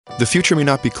The future may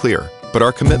not be clear, but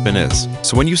our commitment is.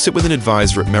 So when you sit with an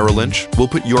advisor at Merrill Lynch, we'll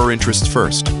put your interests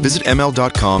first. Visit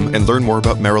ML.com and learn more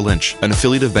about Merrill Lynch, an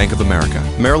affiliate of Bank of America.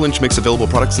 Merrill Lynch makes available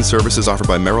products and services offered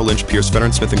by Merrill Lynch, Pierce,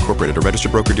 Fenner & Smith Incorporated, a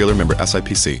registered broker-dealer, member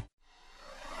SIPC.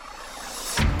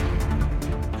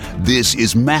 This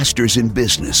is Masters in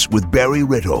Business with Barry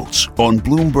Ritholtz on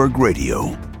Bloomberg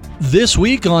Radio. This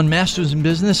week on Masters in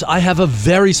Business, I have a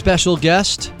very special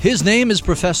guest. His name is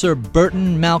Professor Burt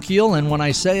Malkiel, and when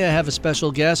I say I have a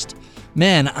special guest,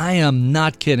 man, I am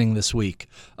not kidding this week.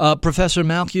 Professor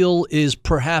Malkiel is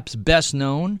perhaps best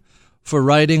known for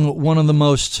writing one of the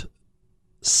most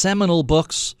seminal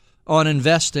books on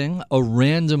investing, A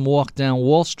Random Walk Down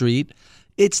Wall Street.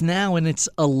 It's now in its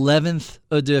 11th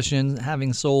edition,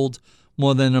 having sold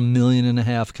more than 1.5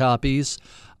 million copies.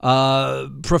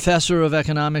 Professor of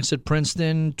economics at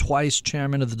Princeton, twice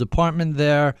chairman of the department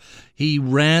there. He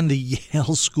ran the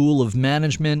Yale School of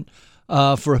Management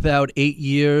for about 8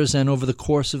 years, and over the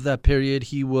course of that period,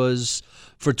 he was,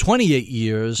 for 28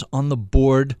 years, on the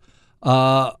board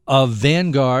of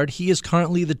Vanguard. He is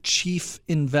currently the chief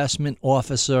investment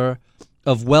officer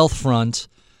of Wealthfront.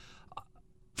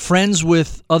 Friends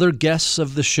with other guests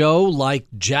of the show like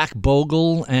Jack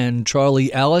Bogle and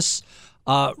Charlie Ellis.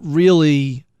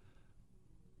 Really,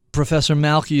 Professor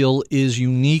Malkiel is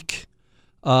unique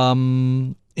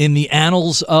in the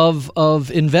annals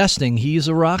of investing. He's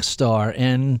a rock star,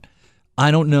 and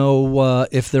I don't know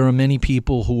if there are many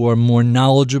people who are more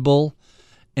knowledgeable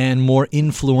and more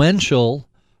influential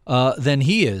than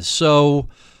he is. So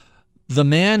the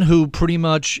man who pretty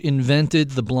much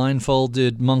invented the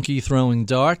blindfolded monkey throwing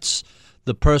darts,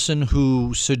 the person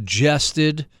who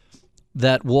suggested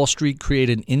that Wall Street create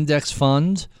an index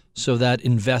fund so that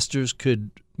investors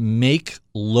could make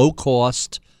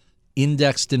low-cost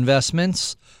indexed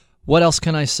investments. What else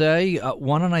can I say?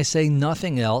 Why don't I say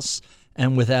nothing else?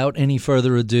 And without any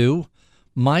further ado,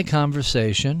 my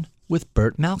conversation with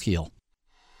Burt Malkiel.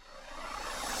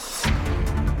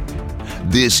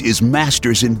 This is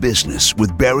Masters in Business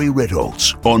with Barry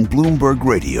Ritholtz on Bloomberg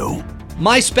Radio.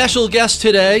 My special guest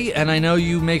today, and I know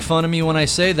you make fun of me when I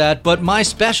say that, but my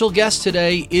special guest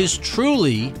today is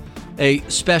truly a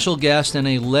special guest and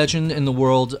a legend in the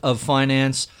world of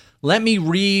finance. Let me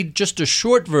read just a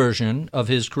short version of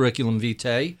his curriculum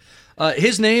vitae.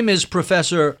 His name is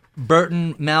Professor Burt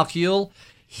Malkiel.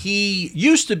 He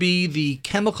used to be the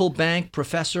Chemical Bank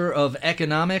Professor of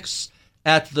Economics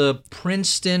at the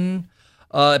Princeton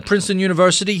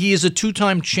University. He is a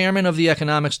two-time chairman of the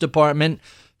economics department,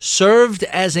 served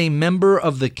as a member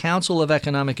of the Council of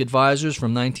Economic Advisors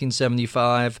from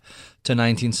 1975 to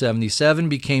 1977,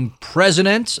 became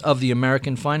president of the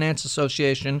American Finance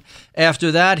Association.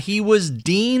 After that, he was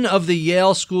dean of the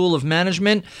Yale School of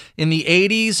Management in the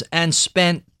 80s and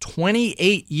spent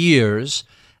 28 years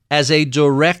as a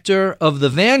director of the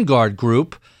Vanguard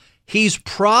Group. He's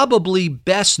probably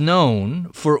best known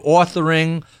for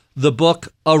authoring the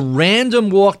book A Random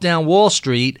Walk Down Wall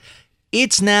Street.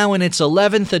 It's now in its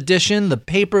 11th edition. The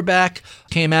paperback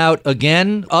came out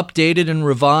again, updated and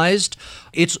revised.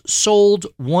 It's sold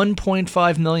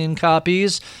 1.5 million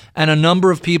copies, and a number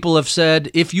of people have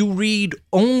said, if you read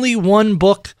only one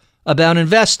book about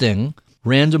investing,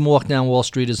 Random Walk Down Wall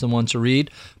Street is the one to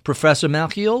read. Professor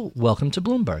Malkiel, welcome to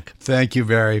Bloomberg. Thank you,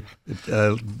 Barry.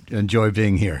 Enjoy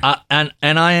being here. And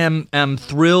I am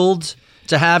thrilled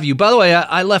to have you. By the way,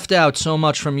 I left out so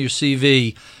much from your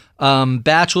CV.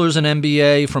 Bachelor's and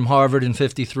MBA from Harvard in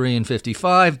 53 and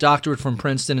 55, doctorate from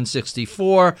Princeton in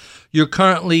 64. You're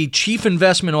currently chief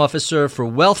investment officer for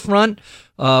Wealthfront,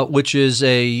 which is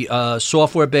a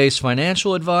software-based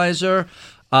financial advisor.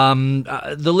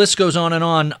 The list goes on and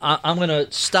on. I'm going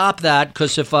to stop that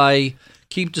because if I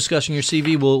keep discussing your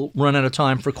CV, we'll run out of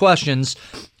time for questions.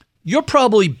 You're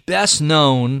probably best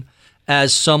known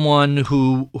as someone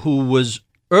who was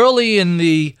early in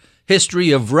the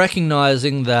history of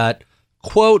recognizing that,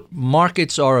 quote,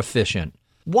 markets are efficient.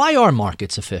 Why are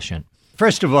markets efficient?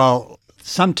 First of all,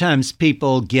 sometimes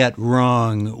people get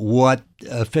wrong what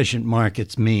efficient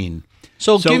markets mean.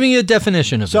 So give me a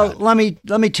definition of that. So let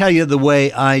me tell you the way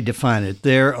I define it.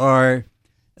 There are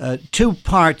two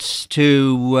parts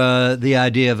to the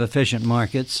idea of efficient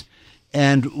markets,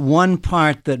 and one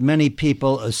part that many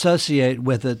people associate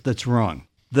with it that's wrong.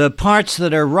 The parts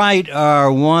that are right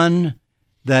are, one,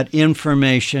 that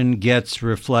information gets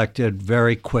reflected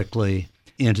very quickly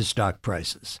into stock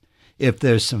prices. If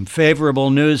there's some favorable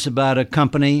news about a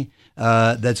company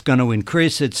that's going to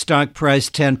increase its stock price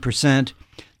 10%,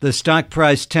 the stock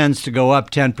price tends to go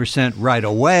up 10% right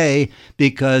away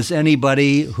because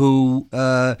anybody who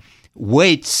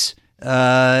waits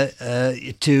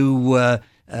to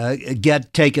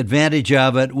take advantage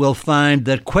of it will find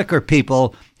that quicker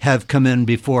people have come in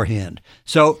beforehand.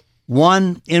 So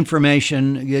one,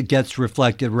 information gets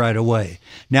reflected right away.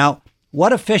 Now,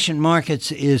 what efficient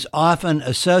markets is often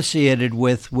associated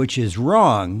with, which is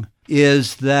wrong,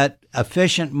 is that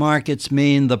efficient markets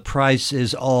mean the price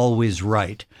is always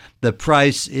right. The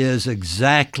price is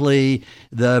exactly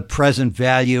the present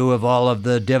value of all of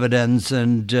the dividends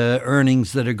and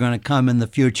earnings that are going to come in the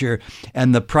future,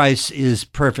 and the price is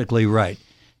perfectly right.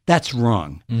 That's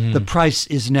wrong. Mm-hmm. The price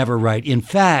is never right. In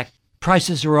fact,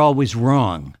 prices are always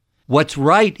wrong. What's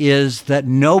right is that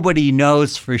nobody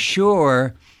knows for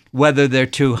sure whether they're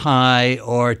too high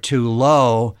or too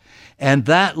low. And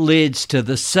that leads to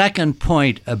the second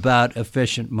point about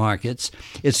efficient markets.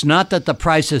 It's not that the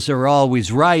prices are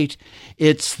always right.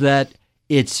 It's that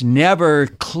it's never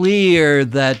clear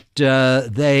that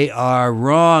they are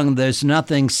wrong. There's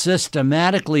nothing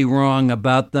systematically wrong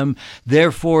about them.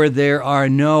 Therefore, there are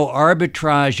no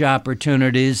arbitrage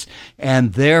opportunities.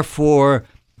 And therefore,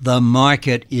 the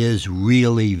market is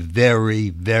really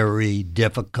very, very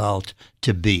difficult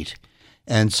to beat.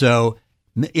 And so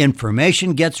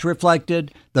information gets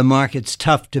reflected. The market's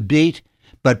tough to beat,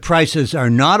 but prices are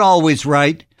not always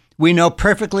right. We know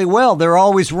perfectly well they're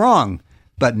always wrong,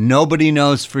 but nobody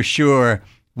knows for sure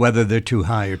whether they're too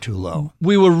high or too low.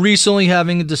 We were recently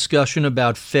having a discussion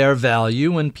about fair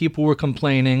value, and people were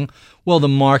complaining, well, the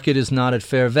market is not at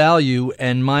fair value.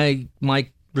 And my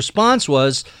response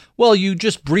was, well, you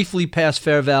just briefly pass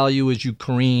fair value as you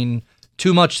careen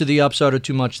too much to the upside or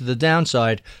too much to the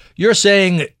downside. You're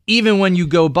saying even when you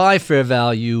go by fair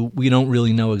value, we don't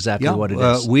really know exactly what it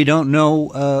is. We don't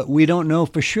know. We don't know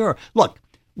for sure. Look,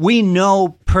 we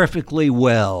know perfectly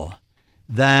well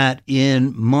that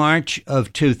in March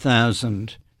of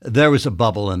 2000, there was a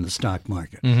bubble in the stock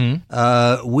market.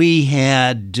 Mm-hmm. We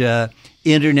had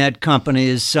internet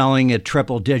companies selling at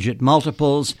triple-digit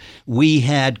multiples. We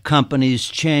had companies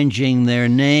changing their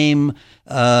name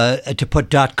to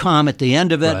put .com at the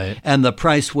end of it, right, and the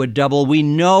price would double. We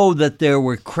know that there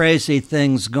were crazy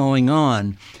things going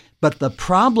on. But the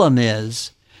problem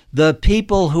is the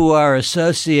people who are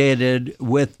associated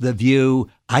with the view,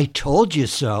 I told you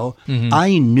so, mm-hmm,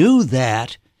 I knew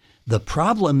that. The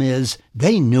problem is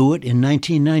they knew it in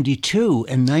 1992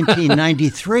 and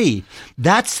 1993.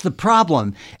 That's the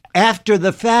problem. After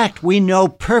the fact, we know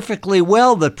perfectly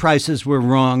well that prices were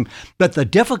wrong, but the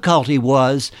difficulty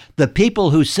was the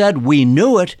people who said we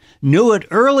knew it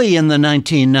early in the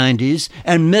 1990s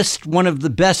and missed one of the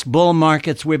best bull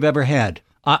markets we've ever had.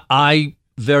 I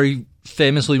very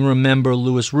famously remember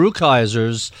Louis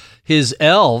Rukeyser's, his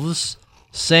elves,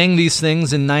 saying these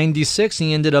things in 96.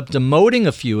 He ended up demoting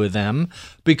a few of them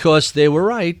because they were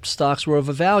right. Stocks were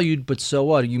overvalued, but so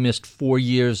what? You missed 4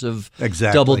 years of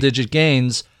double-digit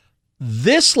gains.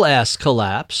 This last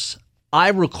collapse, I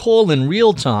recall in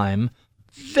real time,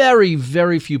 very,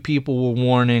 very few people were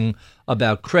warning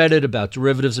about credit, about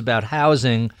derivatives, about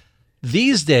housing.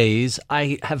 These days,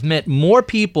 I have met more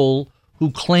people who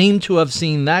claim to have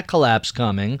seen that collapse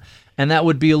coming, and that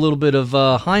would be a little bit of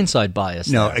hindsight bias.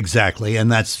 No, there. Exactly.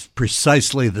 And that's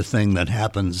precisely the thing that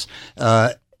happens.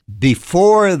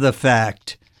 Before the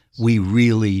fact, we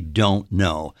really don't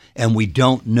know. And we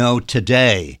don't know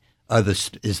today,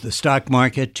 is the stock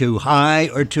market too high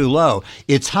or too low?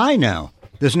 It's high now.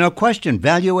 There's no question.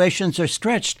 Valuations are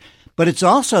stretched. But it's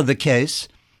also the case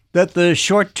that the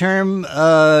short-term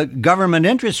government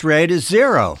interest rate is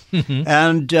zero. Mm-hmm.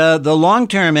 And the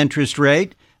long-term interest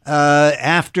rate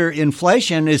after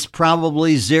inflation is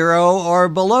probably zero or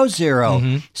below zero.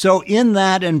 Mm-hmm. So in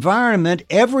that environment,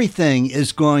 everything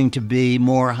is going to be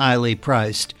more highly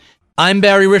priced. I'm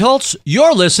Barry Ritholtz.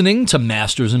 You're listening to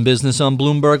Masters in Business on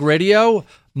Bloomberg Radio.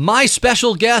 My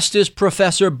special guest is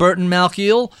Professor Burt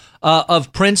Malkiel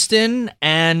of Princeton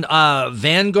and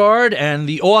Vanguard, and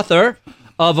the author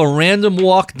of A Random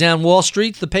Walk Down Wall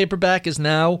Street. The paperback is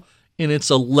now in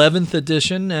its 11th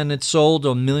edition, and it sold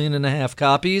 1.5 million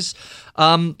copies.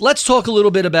 Let's talk a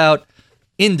little bit about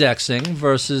indexing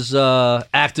versus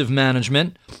active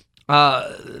management.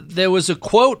 There was a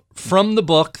quote from the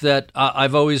book that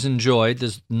I've always enjoyed.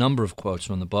 There's a number of quotes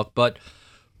from the book, but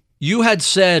you had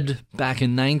said back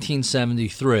in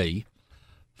 1973,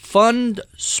 fund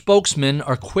spokesmen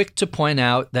are quick to point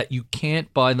out that you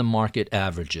can't buy the market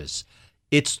averages.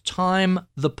 It's time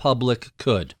the public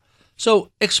could.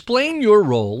 So explain your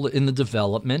role in the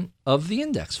development of the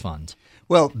index fund.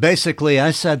 Well, basically,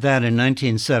 I said that in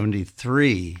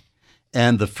 1973,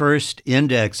 and the first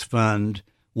index fund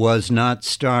was not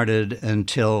started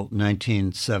until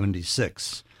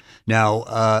 1976.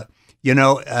 Now,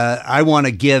 I want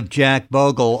to give Jack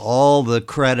Bogle all the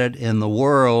credit in the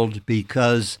world,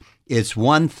 because it's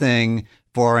one thing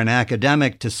for an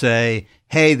academic to say,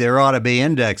 hey, there ought to be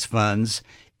index funds.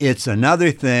 It's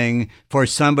another thing for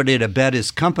somebody to bet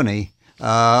his company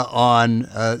on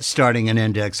starting an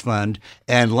index fund.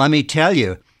 And let me tell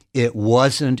you, it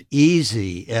wasn't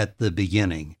easy at the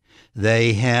beginning.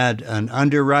 They had an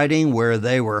underwriting where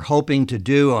they were hoping to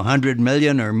do $100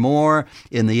 million or more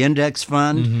in the index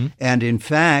fund. Mm-hmm. And in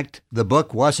fact, the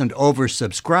book wasn't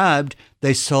oversubscribed.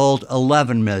 They sold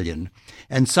 $11 million.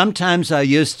 And sometimes I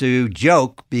used to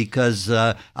joke, because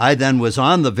I then was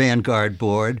on the Vanguard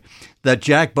board, that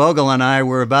Jack Bogle and I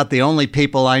were about the only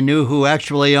people I knew who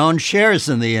actually owned shares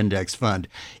in the index fund.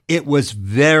 It was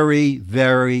very,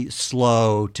 very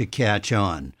slow to catch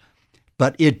on,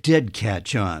 but it did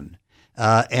catch on.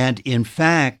 And in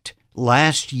fact,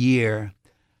 last year,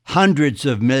 hundreds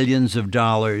of millions of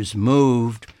dollars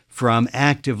moved from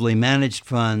actively managed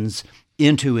funds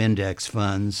into index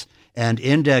funds. And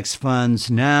index funds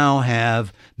now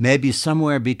have maybe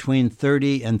somewhere between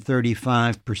 30 and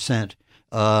 35%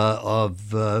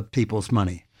 of people's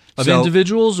money. Of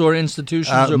individuals or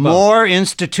institutions or both? More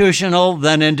institutional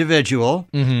than individual.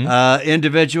 Mm-hmm.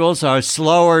 Individuals are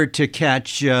slower to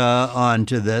catch on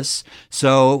to this.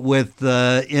 So with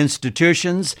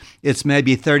institutions, it's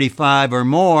maybe 35 or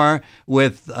more.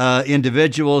 With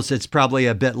individuals, it's probably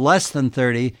a bit less than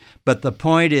 30. But the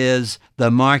point is,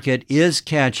 the market is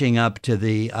catching up to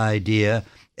the idea.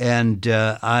 And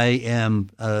I am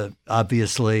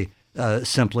obviously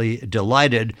simply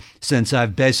delighted, since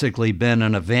I've basically been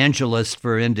an evangelist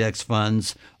for index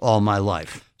funds all my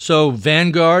life. So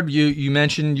Vanguard, you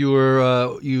mentioned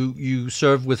you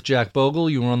served with Jack Bogle.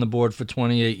 You were on the board for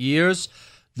 28 years.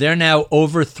 They're now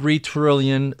over $3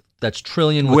 trillion. That's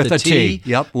trillion with a T.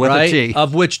 Yep, with a T.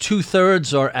 Of which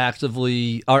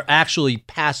 2/3 are actually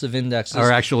passive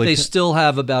indexes. They still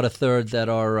have about 1/3 that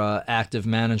are active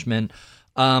management.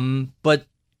 But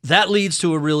that leads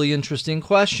to a really interesting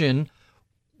question.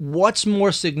 What's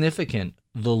more significant,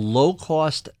 the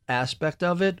low-cost aspect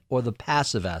of it or the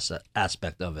passive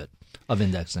aspect of it, of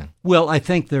indexing? Well, I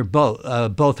think they're both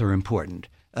are important.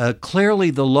 Clearly,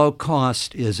 the low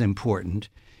cost is important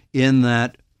in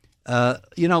that,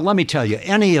 let me tell you,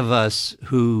 any of us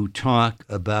who talk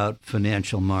about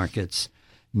financial markets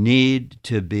need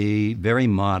to be very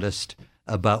modest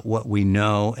about what we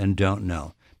know and don't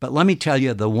know. But let me tell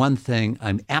you the one thing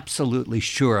I'm absolutely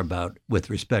sure about with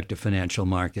respect to financial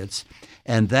markets,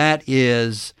 and that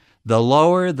is the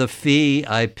lower the fee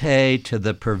I pay to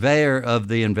the purveyor of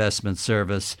the investment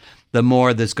service, the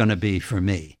more there's going to be for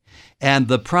me. And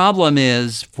the problem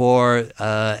is, for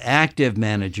active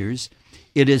managers,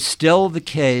 it is still the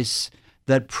case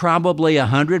that probably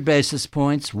 100 basis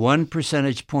points, 1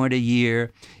 percentage point a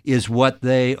year, is what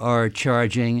they are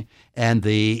charging. And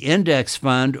the index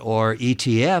fund, or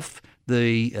ETF,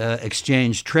 the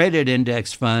exchange-traded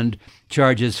index fund,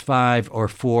 charges 5 or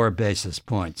 4 basis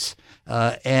points.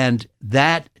 And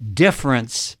that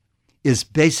difference is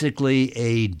basically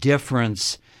a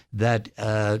difference that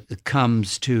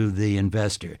comes to the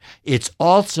investor. It's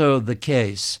also the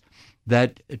case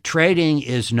that trading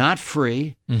is not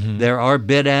free. Mm-hmm. There are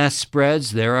bid-ask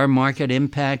spreads. There are market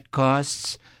impact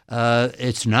costs.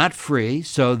 It's not free,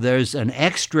 so there's an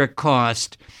extra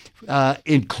cost,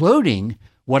 including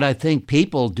what I think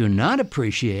people do not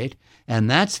appreciate, and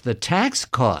that's the tax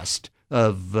cost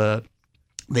of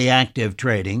the active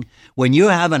trading. When you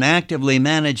have an actively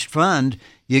managed fund,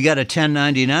 you get a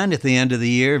 1099 at the end of the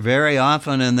year very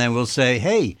often, and they will say,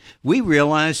 hey, we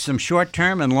realized some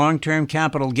short-term and long-term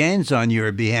capital gains on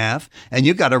your behalf, and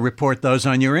you got to report those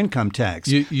on your income tax.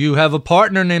 You have a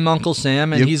partner named Uncle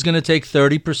Sam, and he's going to take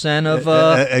 30% of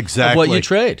what you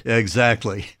trade.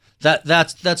 Exactly.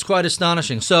 That's quite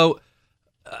astonishing. So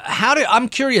I'm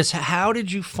curious, how did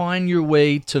you find your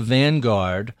way to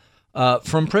Vanguard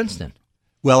from Princeton?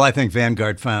 Well, I think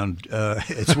Vanguard found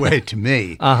its way to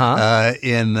me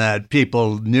in that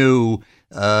people knew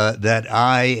that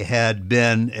I had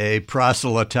been a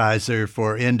proselytizer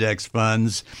for index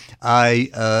funds.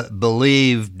 I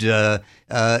believed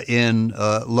in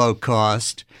low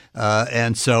cost,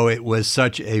 and so it was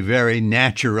such a very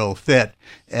natural fit.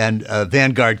 And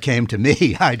Vanguard came to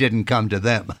me. I didn't come to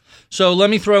them. So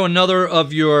let me throw another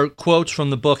of your quotes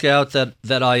from the book out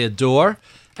that I adore.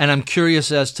 And I'm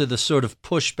curious as to the sort of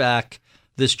pushback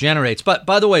this generates. But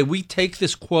by the way, we take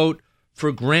this quote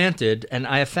for granted, and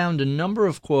I have found a number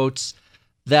of quotes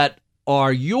that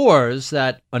are yours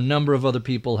that a number of other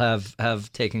people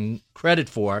have taken credit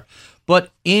for.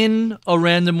 But in A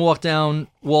Random Walk Down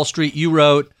Wall Street, you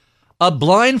wrote, A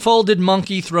blindfolded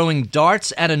monkey throwing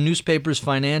darts at a newspaper's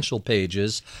financial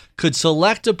pages could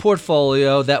select a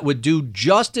portfolio that would do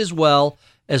just as well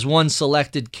as one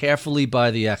selected carefully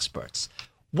by the experts.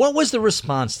 What was the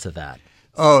response to that?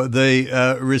 Oh,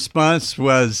 the response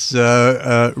was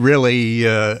really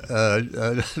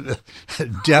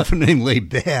deafeningly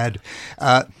bad.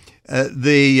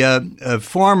 The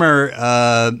former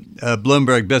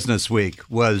Bloomberg Business Week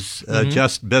was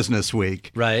just Business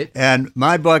Week. Right. And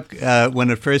my book, when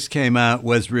it first came out,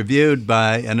 was reviewed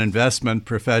by an investment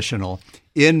professional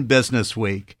in Business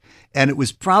Week. And it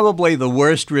was probably the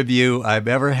worst review I've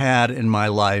ever had in my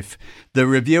life. The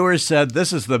reviewer said,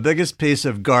 this is the biggest piece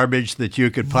of garbage that you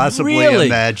could possibly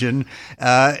imagine,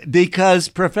 because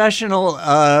professional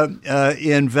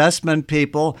investment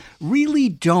people really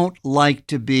don't like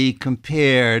to be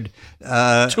compared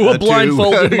to a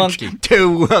blindfolded monkey.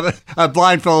 To a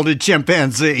blindfolded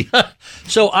chimpanzee.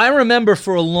 So I remember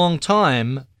for a long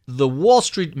time, the Wall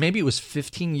Street, maybe it was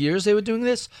 15 years they were doing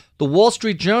this, the Wall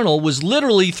Street Journal was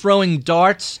literally throwing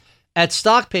darts at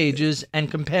stock pages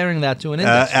and comparing that to an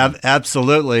index.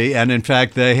 Absolutely. And in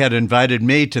fact, they had invited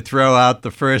me to throw out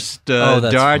the first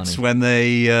darts when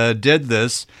they did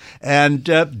this. And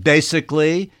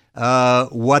basically,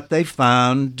 what they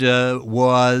found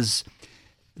was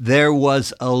there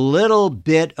was a little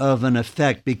bit of an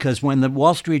effect, because when the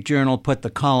Wall Street Journal put the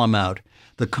column out,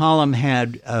 the column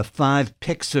had 5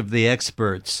 picks of the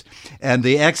experts, and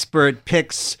the expert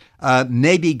picks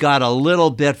maybe got a little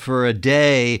bit for a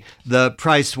day. The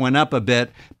price went up a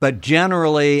bit, but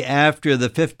generally after the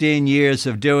 15 years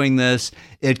of doing this,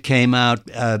 it came out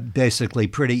basically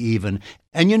pretty even.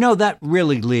 And that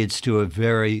really leads to a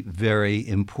very, very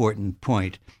important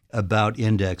point about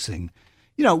indexing.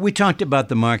 We talked about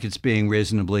the markets being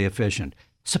reasonably efficient.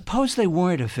 Suppose they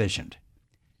weren't efficient.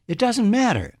 It doesn't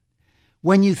matter.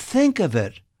 When you think of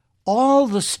it, all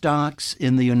the stocks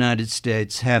in the United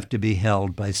States have to be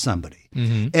held by somebody.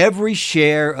 Mm-hmm. Every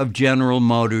share of General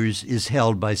Motors is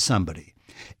held by somebody.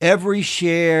 Every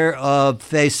share of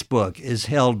Facebook is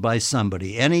held by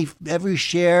somebody. Every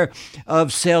share of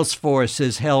Salesforce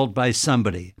is held by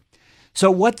somebody.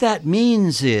 So what that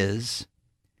means is,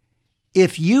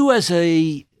 if you as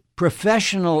a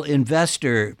professional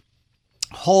investor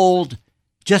hold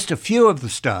just a few of the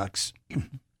stocks,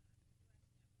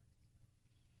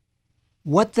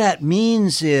 what that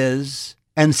means is,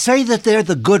 and say that they're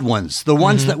the good ones, the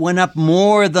ones that went up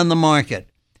more than the market,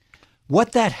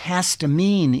 what that has to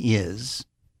mean is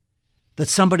that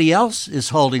somebody else is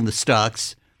holding the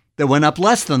stocks that went up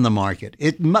less than the market.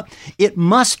 It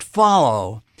must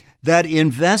follow that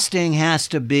investing has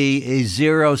to be a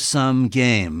zero-sum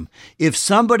game. If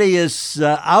somebody is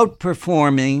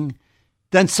outperforming,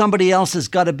 then somebody else has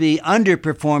got to be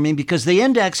underperforming, because the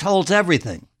index holds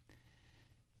everything.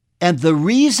 And the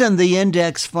reason the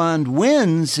index fund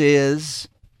wins is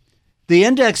the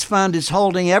index fund is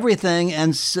holding everything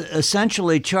and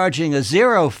essentially charging a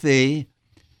zero fee,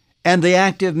 and the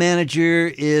active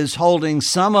manager is holding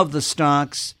some of the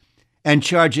stocks and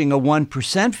charging a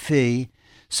 1% fee.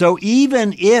 So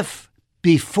even if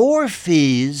before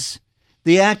fees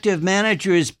the active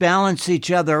managers balance each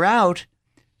other out,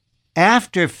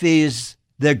 after fees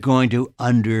they're going to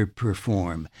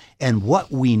underperform. And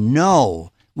what we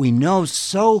know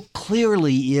so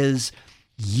clearly is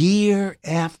year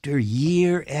after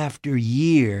year after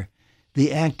year,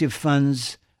 the active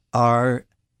funds are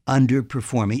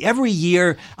underperforming. Every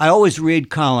year, I always read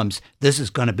columns, this is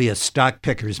going to be a stock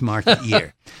picker's market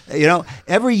year.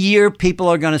 Every year people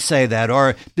are going to say that.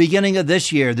 Or beginning of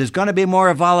this year, there's going to be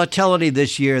more volatility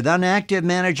this year. Then active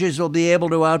managers will be able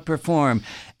to outperform.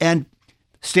 And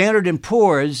Standard &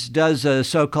 Poor's does a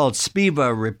so-called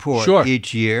SPIVA report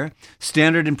each year,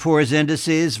 Standard & Poor's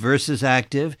indices versus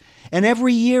active, and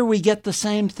every year we get the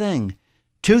same thing.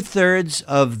 2/3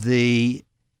 of the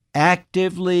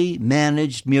actively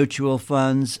managed mutual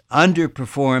funds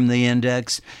underperform the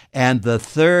index, and the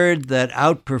third that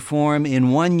outperform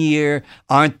in one year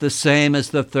aren't the same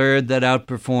as the third that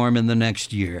outperform in the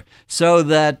next year. So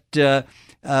that,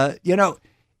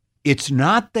 it's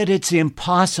not that it's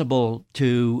impossible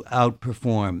to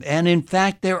outperform. And in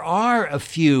fact, there are a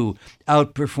few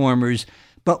outperformers.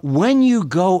 But when you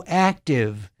go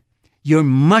active, you're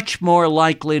much more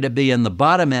likely to be in the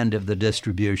bottom end of the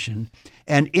distribution.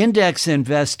 And index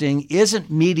investing isn't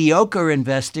mediocre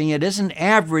investing. It isn't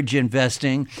average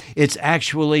investing. It's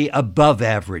actually above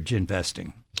average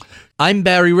investing. I'm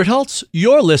Barry Ritholtz.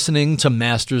 You're listening to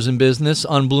Masters in Business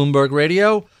on Bloomberg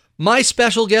Radio. My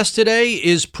special guest today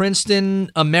is Princeton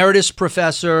Emeritus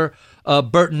Professor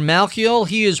Burt Malkiel.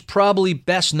 He is probably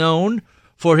best known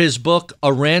for his book,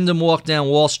 A Random Walk Down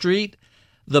Wall Street.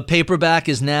 The paperback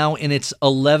is now in its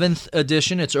 11th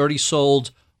edition. It's already sold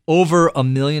over 1.5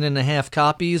 million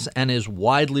copies and is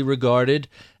widely regarded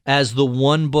as the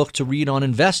one book to read on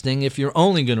investing if you're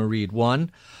only going to read one.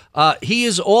 He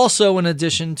is also, in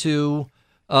addition to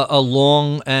a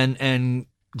long and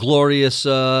glorious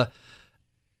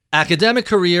academic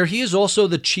career, he is also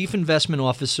the chief investment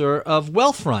officer of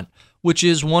Wealthfront, which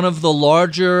is one of the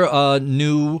larger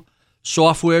new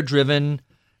software-driven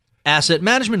asset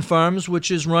management firms, which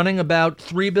is running about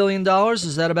 $3 billion.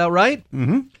 Is that about right?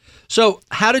 Mm-hmm. So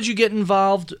how did you get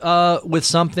involved with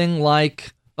something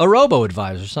like a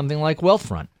robo-advisor, something like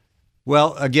Wealthfront?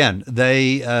 Well, again,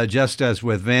 they, just as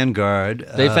with Vanguard,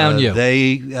 they found you.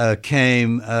 They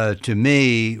came to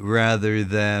me rather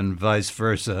than vice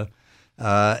versa.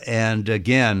 And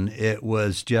again, it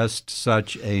was just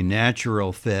such a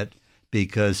natural fit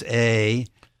because, A,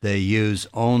 they use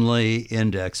only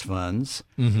index funds.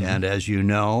 Mm-hmm. And as you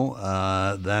know,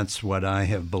 that's what I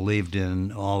have believed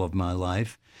in all of my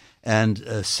life. And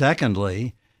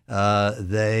secondly,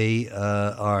 they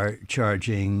are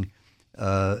charging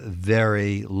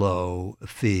very low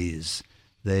fees.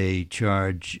 They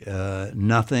charge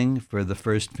nothing for the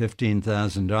first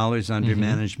 $15,000 under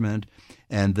management,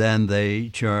 and then they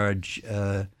charge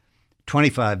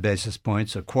 25 basis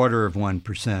points,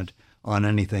 0.25% on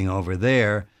anything over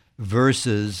there,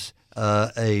 versus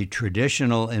a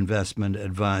traditional investment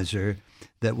advisor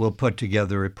that will put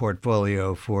together a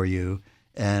portfolio for you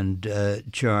and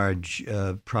charge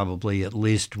probably at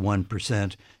least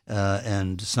 1%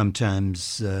 and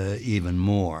sometimes even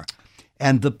more.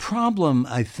 And the problem,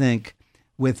 I think,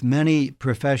 with many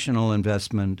professional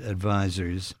investment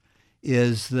advisors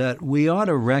is that we ought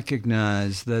to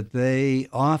recognize that they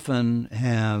often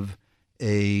have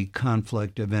a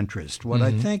conflict of interest. What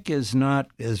I think is not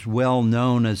as well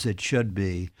known as it should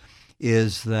be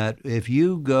is that if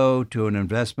you go to an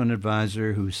investment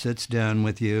advisor who sits down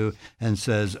with you and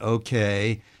says,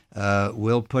 okay,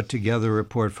 we'll put together a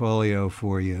portfolio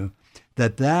for you,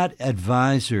 that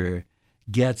advisor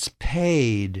gets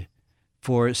paid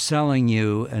for selling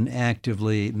you an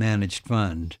actively managed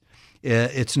fund.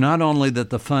 It's not only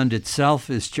that the fund itself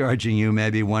is charging you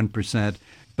maybe 1%,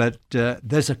 but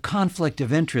there's a conflict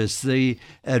of interest. The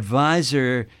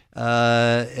advisor,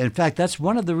 in fact, that's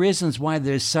one of the reasons why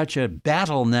there's such a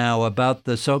battle now about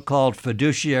the so-called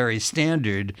fiduciary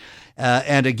standard.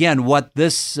 And again, what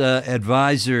this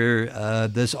advisor,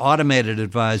 this automated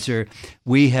advisor,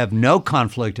 we have no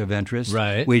conflict of interest.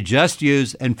 Right. We just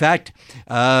use, in fact,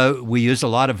 we use a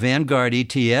lot of Vanguard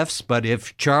ETFs, but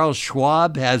if Charles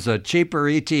Schwab has a cheaper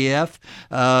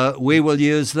ETF, we will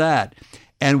use that.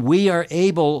 And we are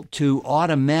able to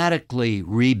automatically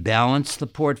rebalance the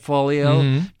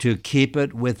portfolio to keep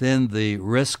it within the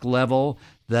risk level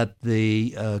that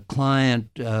the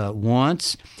client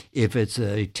wants. If it's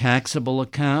a taxable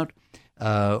account,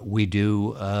 we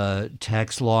do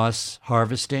tax loss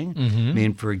harvesting. I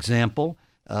mean, for example,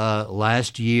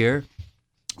 last year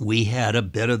we had a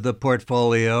bit of the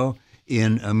portfolio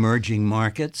in emerging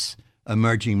markets.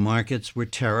 Emerging markets were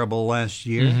terrible last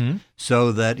year,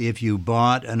 so that if you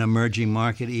bought an emerging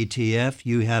market ETF,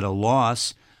 you had a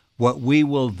loss. What we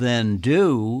will then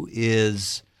do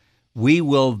is we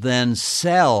will then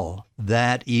sell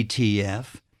that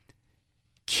ETF,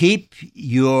 keep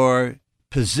your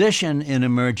position in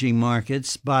emerging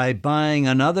markets by buying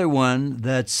another one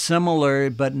that's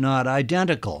similar but not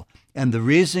identical. And the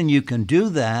reason you can do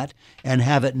that and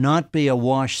have it not be a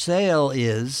wash sale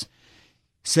is,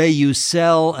 say you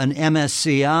sell an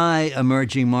MSCI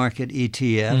emerging market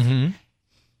ETF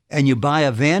and you buy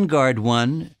a Vanguard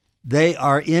one, they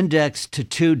are indexed to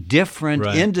two different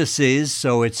indices,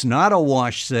 so it's not a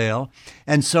wash sale.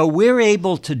 And so we're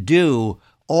able to do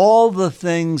all the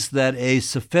things that a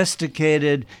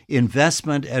sophisticated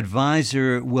investment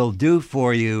advisor will do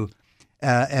for you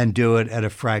and do it at a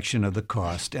fraction of the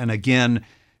cost. And again,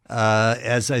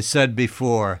 as I said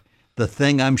before, the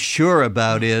thing I'm sure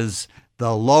about is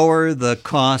the lower the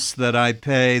costs that I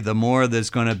pay, the more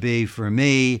there's going to be for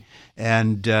me.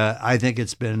 And I think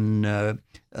it's been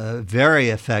very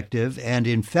effective. And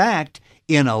in fact,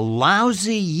 in a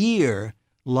lousy year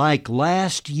like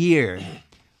last year,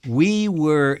 we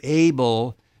were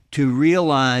able to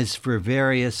realize for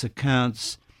various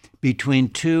accounts between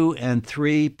 2 and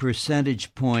 3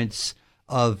 percentage points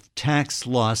of tax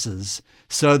losses,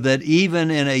 so that even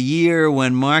in a year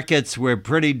when markets were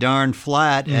pretty darn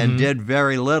flat and did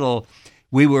very little,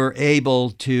 we were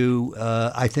able to,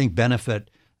 I think, benefit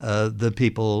the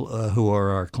people who are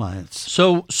our clients.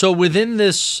 So within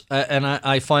this, and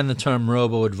I find the term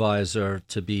robo-advisor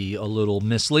to be a little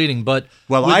misleading, but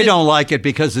I don't like it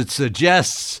because it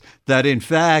suggests that, in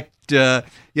fact,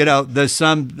 there's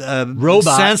some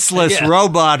senseless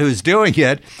robot who's doing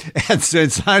it. And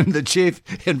since I'm the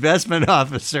chief investment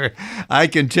officer, I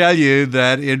can tell you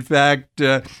that, in fact,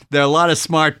 there are a lot of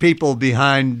smart people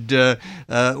behind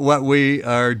what we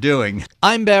are doing.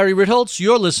 I'm Barry Ritholtz.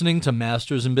 You're listening to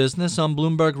Masters in Business on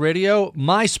Bloomberg Radio.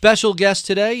 My special guest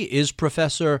today is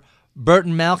Professor Burt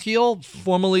Malkiel,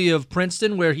 formerly of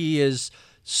Princeton, where he is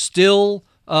still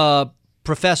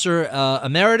Professor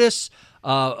Emeritus,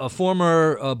 a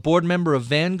former board member of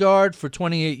Vanguard for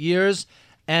 28 years,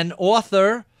 and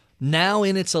author, now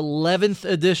in its 11th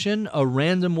edition, A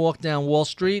Random Walk Down Wall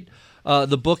Street.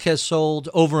 The book has sold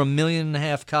over 1.5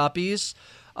 million copies.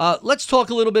 Let's talk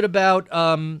a little bit about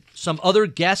some other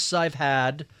guests I've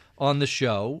had on the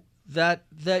show that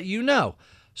you know.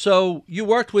 So you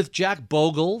worked with Jack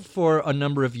Bogle for a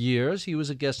number of years. He was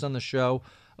a guest on the show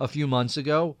a few months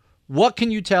ago. What can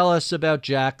you tell us about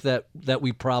Jack that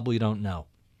we probably don't know?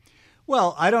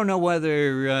 Well, I don't know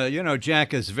whether,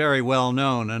 Jack is very well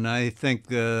known, and I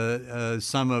think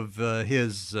some of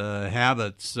his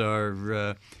habits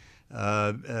are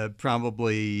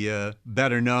probably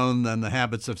better known than the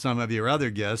habits of some of your other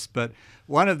guests. But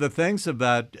one of the things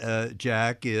about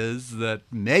Jack is that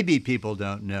maybe people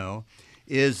don't know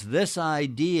is this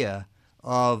idea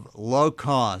of low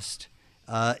cost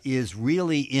is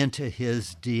really into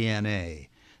his DNA.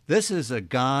 This is a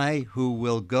guy who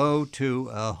will go to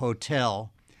a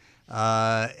hotel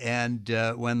and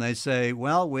when they say,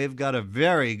 well, we've got a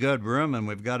very good room and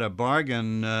we've got a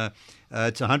bargain,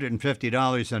 it's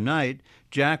 $150 a night,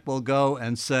 Jack will go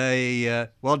and say,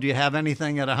 well, do you have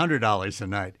anything at $100 a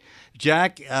night?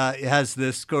 Jack has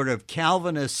this sort of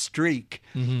Calvinist streak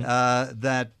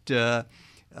that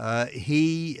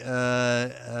he,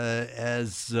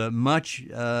 as much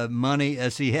money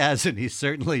as he has, and he's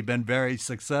certainly been very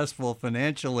successful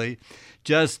financially,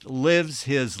 just lives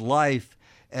his life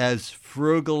as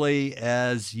frugally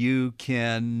as you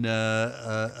can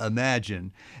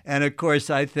imagine. And of course,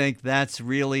 I think that's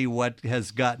really what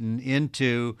has gotten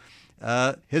into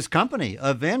his company,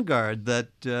 Vanguard,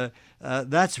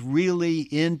 that's really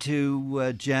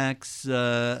into Jack's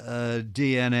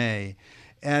DNA.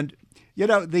 And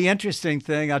the interesting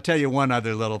thing, I'll tell you one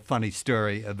other little funny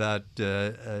story about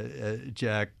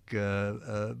Jack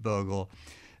Bogle.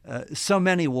 So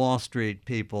many Wall Street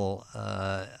people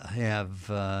have,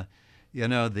 the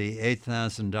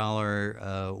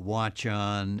 $8,000 watch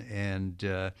on and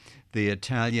the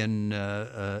Italian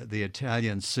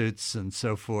suits and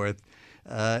so forth.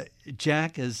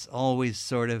 Jack is always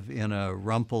sort of in a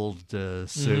rumpled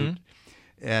suit.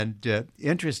 And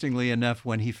interestingly enough,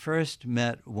 when he first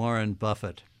met Warren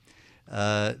Buffett,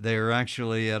 they were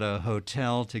actually at a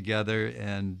hotel together,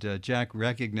 and Jack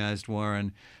recognized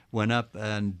Warren, went up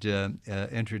and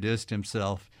introduced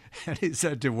himself. And he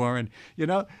said to Warren,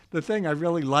 the thing I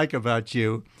really like about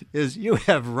you is you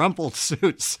have rumpled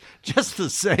suits just the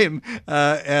same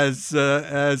as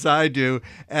I do.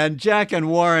 And Jack and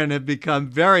Warren have become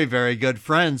very, very good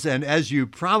friends. And as you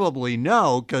probably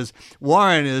know, because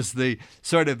Warren is the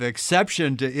sort of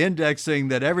exception to indexing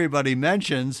that everybody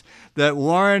mentions, that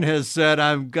Warren has said,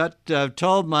 I've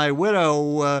told my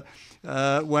widow,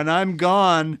 when I'm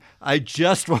gone, I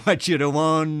just want you to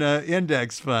own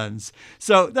index funds.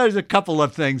 So there's a couple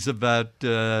of things about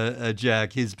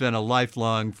Jack. He's been a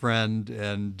lifelong friend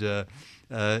and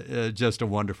just a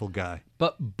wonderful guy.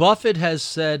 But Buffett has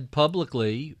said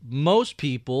publicly most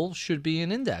people should be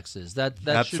in indexes. That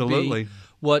Absolutely. should be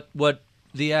what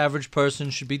the average person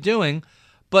should be doing.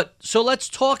 But so let's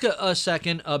talk a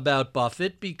second about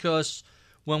Buffett, because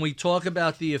when we talk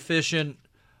about the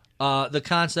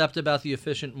concept about the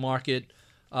efficient market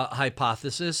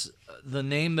hypothesis, the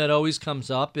name that always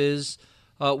comes up is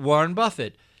Warren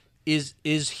Buffett. Is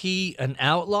he an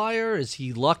outlier? Is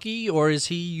he lucky? Or is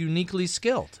he uniquely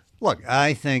skilled? Look,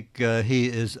 I think he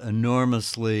is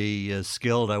enormously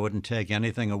skilled. I wouldn't take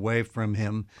anything away from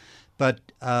him. But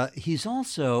he's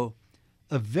also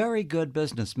a very good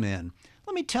businessman.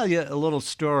 Let me tell you a little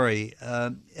story.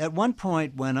 At one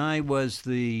point when I was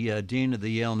the dean of the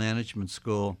Yale Management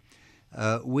School,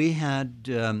 we had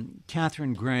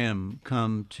Katharine Graham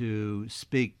come to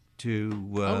speak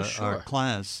to our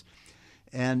class.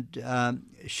 And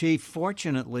she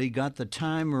fortunately got the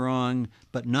time wrong,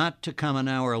 but not to come an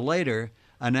hour later,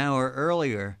 an hour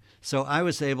earlier. So I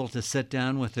was able to sit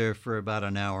down with her for about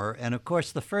an hour. And of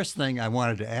course, the first thing I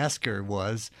wanted to ask her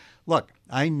was, look,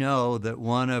 I know that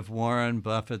one of Warren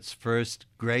Buffett's first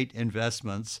great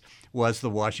investments was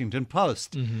the Washington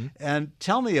Post. Mm-hmm. And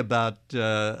tell me about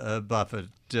Buffett,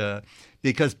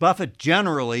 because Buffett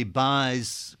generally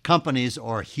buys companies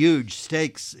or huge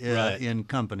stakes in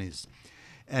companies.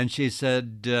 And she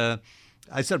said,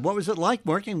 I said, what was it like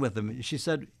working with him? She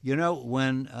said,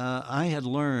 when I had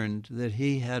learned that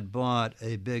he had bought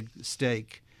a big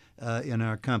stake in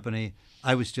our company,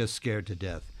 I was just scared to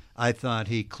death. I thought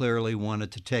he clearly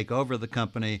wanted to take over the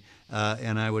company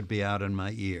and I would be out in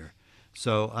my ear.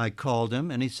 So I called him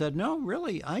and he said, no,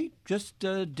 really, I just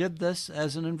did this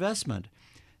as an investment.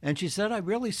 And she said, I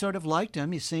really sort of liked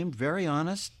him. He seemed very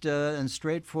honest and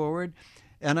straightforward.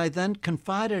 And I then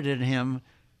confided in him,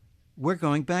 we're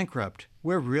going bankrupt.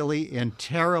 We're really in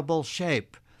terrible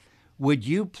shape. Would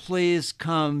you please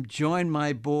come join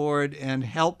my board and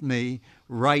help me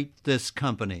write this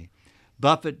company?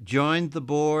 Buffett joined the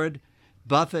board.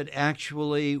 Buffett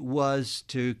actually was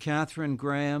to Katharine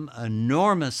Graham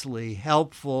enormously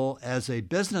helpful as a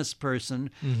business person,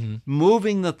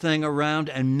 moving the thing around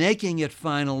and making it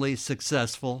finally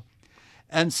successful.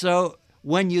 And so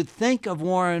when you think of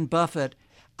Warren Buffett,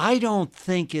 I don't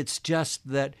think it's just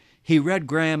that he read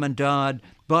Graham and Dodd,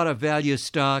 bought a value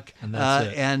stock,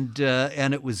 and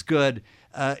it was good.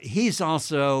 He's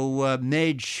also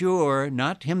made sure,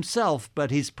 not himself,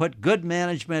 but he's put good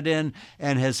management in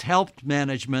and has helped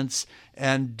managements.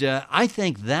 And I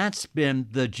think that's been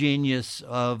the genius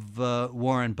of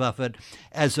Warren Buffett,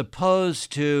 as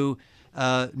opposed to,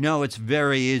 no, it's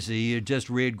very easy. You just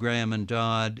read Graham and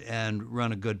Dodd and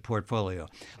run a good portfolio.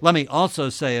 Let me also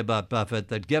say about Buffett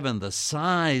that given the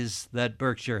size that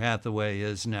Berkshire Hathaway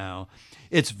is now,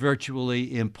 it's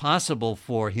virtually impossible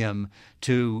for him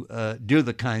to do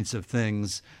the kinds of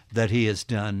things that he has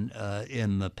done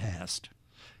in the past.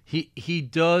 He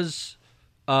does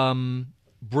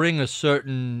bring a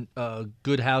certain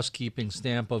good housekeeping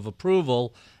stamp of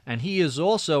approval, and he is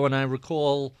also, and I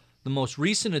recall the most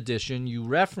recent edition, you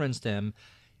referenced him,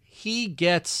 he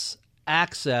gets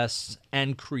access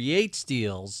and creates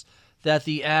deals that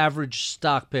the average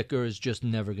stock picker is just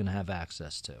never going to have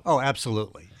access to. Oh,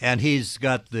 absolutely. And he's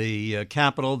got the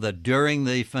capital that during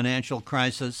the financial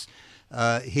crisis,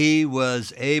 he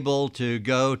was able to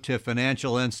go to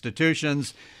financial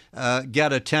institutions,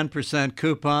 get a 10%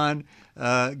 coupon,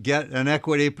 get an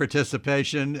equity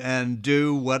participation, and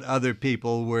do what other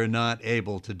people were not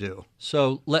able to do.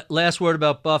 So last word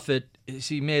about Buffett is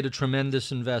he made a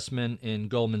tremendous investment in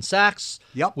Goldman Sachs,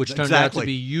 which turned out to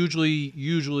be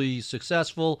hugely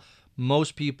successful.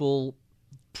 Most people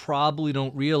probably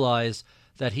don't realize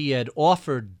that he had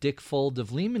offered Dick Fuld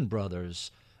of Lehman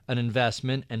Brothers an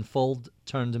investment, and Fuld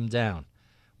turned him down,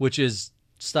 which is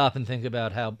stop and think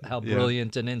about how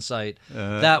brilliant an insight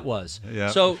that was. Yeah.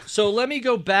 So let me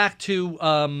go back to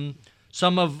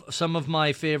some of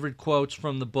my favorite quotes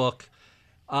from the book.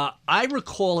 I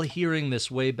recall hearing this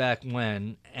way back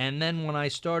when, and then when I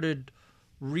started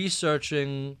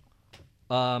researching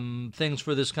things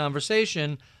for this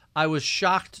conversation, I was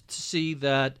shocked to see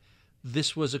that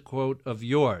this was a quote of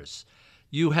yours.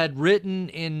 You had written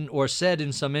in or said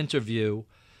in some interview,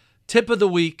 tip of the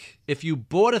week, if you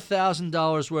bought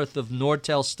 $1,000 worth of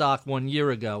Nortel stock 1 year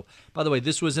ago, by the way,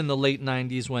 this was in the late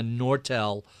 90s when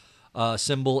Nortel,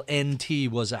 symbol NT,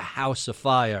 was a house of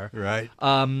fire. Right.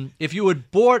 If you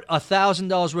had bought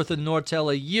 $1,000 worth of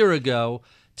Nortel a year ago,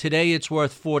 today it's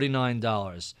worth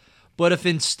 $49. But if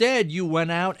instead you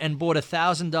went out and bought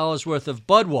 $1,000 worth of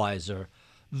Budweiser,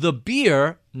 the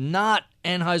beer, not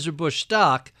Anheuser-Busch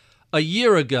stock, a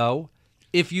year ago,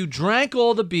 if you drank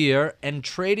all the beer and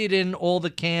traded in all the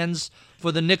cans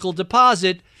for the nickel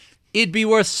deposit, it'd be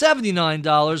worth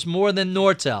 $79 more than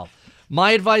Nortel.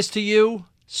 My advice to you,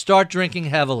 start drinking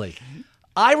heavily.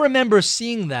 I remember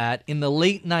seeing that in the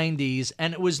late 90s,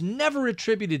 and it was never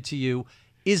attributed to you.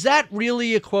 Is that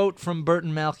really a quote from Burt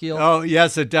Malkiel? Oh,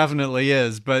 yes, it definitely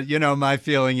is. But, my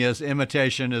feeling is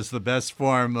imitation is the best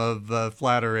form of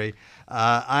flattery.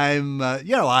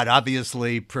 I'd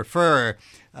obviously prefer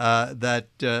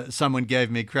that someone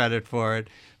gave me credit for it,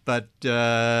 but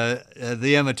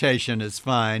the imitation is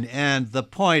fine. And the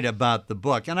point about the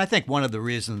book, and I think one of the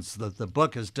reasons that the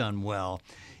book has done well,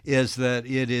 is that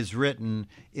it is written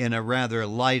in a rather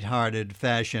lighthearted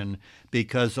fashion,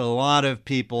 because a lot of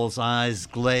people's eyes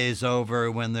glaze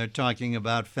over when they're talking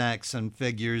about facts and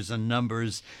figures and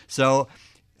numbers. So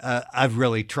I've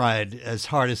really tried as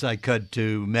hard as I could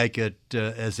to make it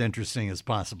as interesting as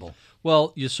possible.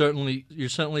 Well, you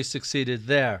certainly succeeded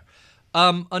there.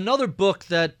 Another book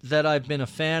that I've been a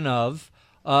fan of,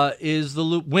 is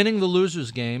Winning the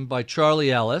Loser's Game by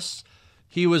Charlie Ellis.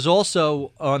 He was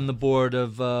also on the board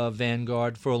of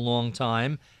Vanguard for a long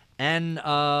time, and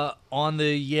on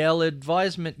the Yale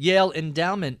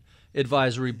Endowment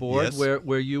Advisory Board, Yes.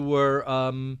 where you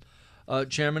were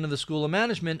chairman of the School of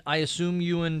Management. I assume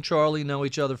you and Charlie know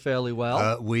each other fairly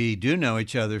well. We do know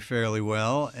each other fairly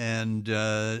well, and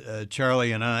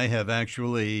Charlie and I have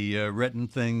actually written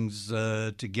things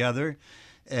together.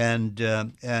 And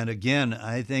again,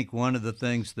 I think one of the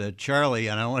things that Charlie,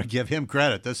 and I want to give him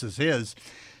credit, this is his,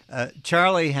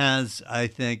 Charlie has, I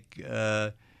think,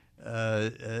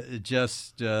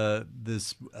 just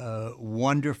this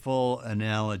wonderful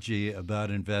analogy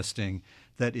about investing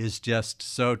that is just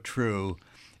so true.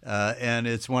 And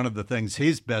it's one of the things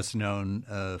he's best known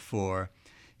for.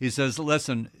 He says,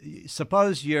 listen,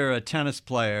 suppose you're a tennis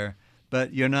player,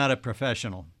 but you're not a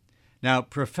professional. Now,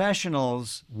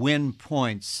 professionals win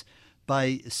points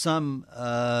by some,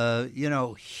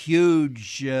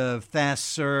 huge fast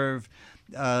serve,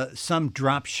 some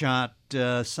drop shot,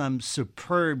 some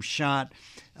superb shot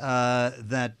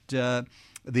that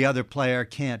the other player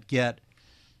can't get.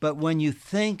 But when you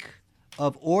think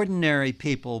of ordinary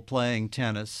people playing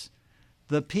tennis,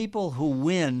 the people who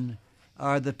win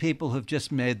are the people who've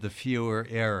just made the fewer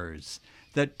errors.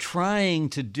 That trying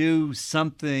to do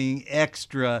something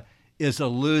extra is a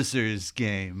loser's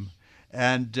game.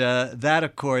 And that,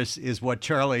 of course, is what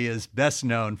Charlie is best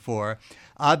known for.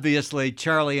 Obviously,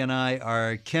 Charlie and I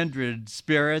are kindred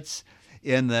spirits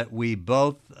in that we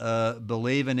both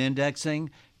believe in indexing.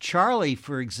 Charlie,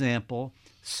 for example,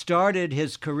 started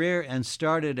his career and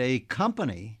started a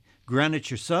company,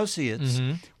 Greenwich Associates,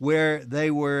 where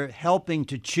they were helping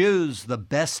to choose the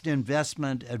best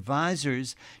investment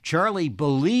advisors. Charlie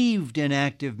believed in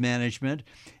active management,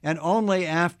 and only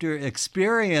after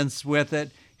experience with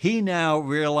it, he now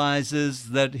realizes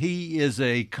that he is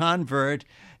a convert,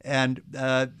 and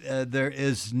there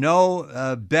is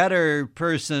no better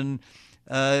person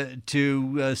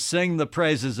to sing the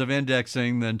praises of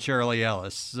indexing than Charlie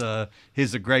Ellis.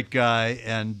 He's a great guy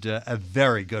and a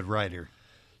very good writer.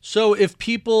 So if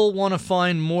people want to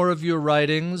find more of your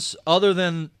writings, other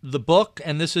than the book,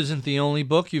 and this isn't the only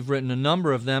book, you've written a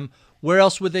number of them, where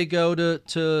else would they go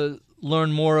to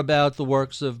learn more about the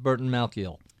works of Burt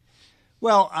Malkiel?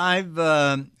 Well, I've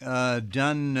done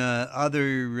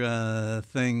other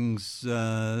things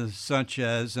such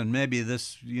as, and maybe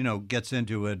this gets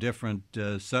into a different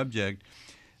subject.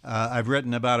 I've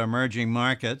written about emerging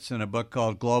markets in a book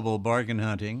called Global Bargain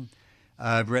Hunting.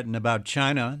 I've written about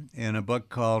China in a book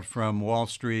called From Wall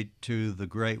Street to the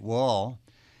Great Wall.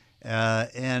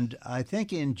 And I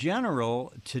think in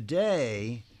general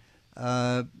today,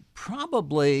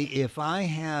 probably if I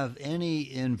have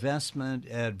any investment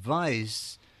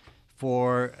advice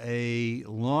for a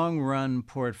long-run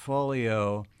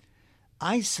portfolio,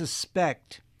 I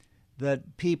suspect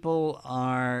that people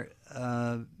are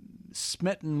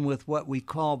smitten with what we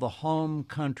call the home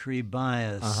country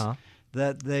bias,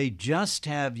 that they just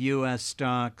have U.S.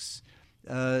 stocks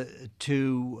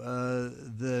to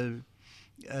the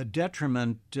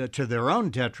detriment, to their own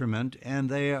detriment, and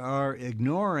they are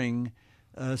ignoring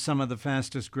some of the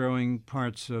fastest growing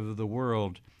parts of the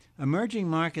world. Emerging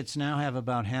markets now have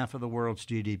about half of the world's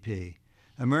GDP.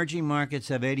 Emerging markets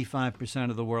have 85%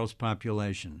 of the world's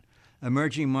population.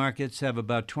 Emerging markets have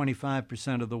about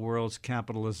 25% of the world's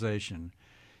capitalization.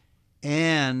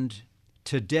 And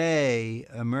today,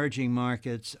 emerging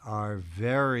markets are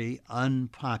very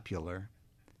unpopular.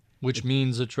 Which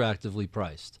means attractively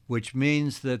priced. Which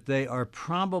means that they are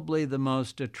probably the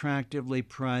most attractively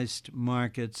priced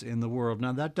markets in the world.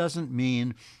 Now, that doesn't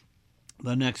mean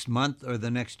the next month or the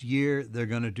next year they're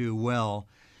going to do well,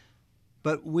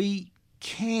 but we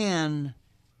can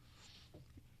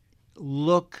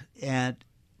look at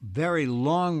very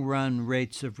long-run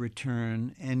rates of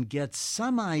return and get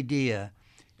some idea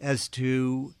as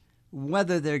to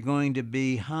whether they're going to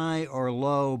be high or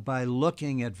low by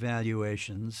looking at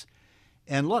valuations.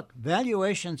 And look,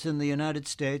 valuations in the United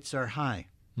States are high.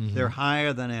 They're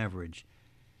higher than average.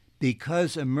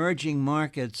 Because emerging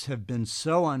markets have been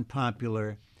so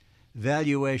unpopular,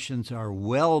 valuations are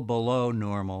well below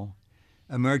normal.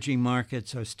 Emerging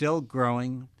markets are still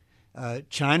growing.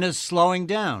 China's slowing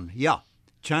down. Yeah,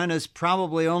 China's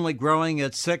probably only growing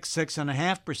at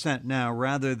 6.5% now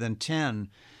rather than 10%.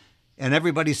 And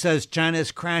everybody says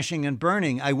China's crashing and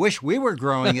burning. I wish we were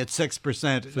growing at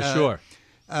 6%. For sure.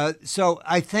 So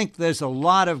I think there's a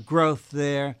lot of growth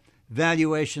there.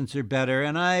 Valuations are better.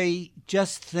 And I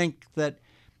just think that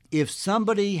if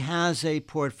somebody has a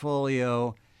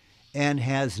portfolio and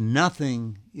has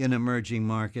nothing in emerging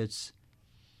markets,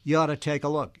 you ought to take a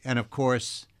look. And, of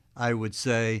course, I would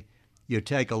say you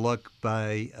take a look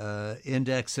by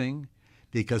indexing,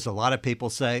 because a lot of people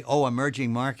say, oh,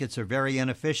 emerging markets are very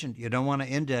inefficient. You don't want to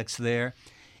index there.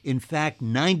 In fact,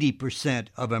 90%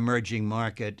 of emerging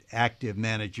market active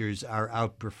managers are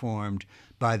outperformed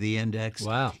by the index.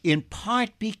 Wow. In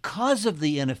part because of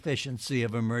the inefficiency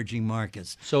of emerging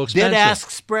markets. So expensive. Bid-ask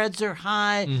spreads are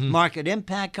high, market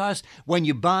impact costs. When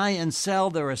you buy and sell,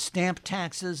 there are stamp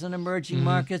taxes in emerging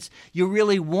markets. You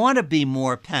really want to be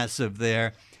more passive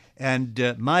there.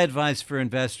 And my advice for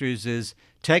investors is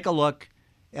take a look,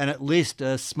 and at least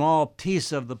a small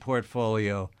piece of the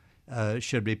portfolio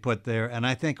should be put there. And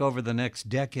I think over the next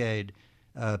decade,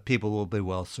 people will be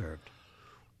well served.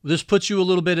 This puts you a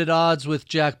little bit at odds with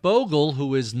Jack Bogle,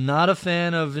 who is not a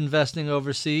fan of investing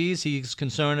overseas. He's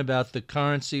concerned about the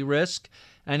currency risk,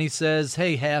 and he says,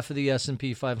 hey, half of the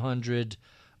S&P 500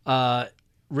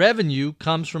 revenue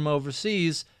comes from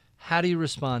overseas. How do you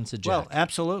respond to Jack? Well,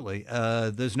 absolutely.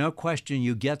 There's no question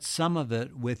you get some of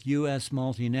it with U.S.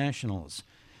 multinationals.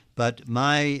 But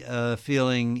my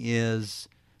feeling is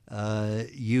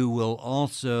you will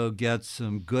also get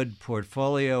some good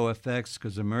portfolio effects,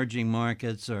 because emerging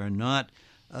markets are not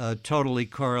totally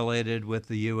correlated with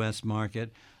the U.S.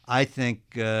 market. I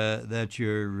think that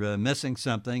you're missing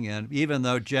something. And even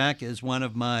though Jack is one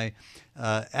of my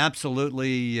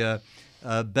absolutely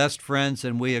best friends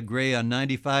and we agree on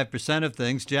 95% of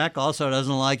things, Jack also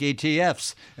doesn't like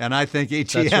ETFs. And I think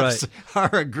ETFs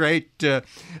are a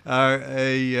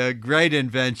great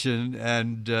invention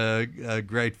and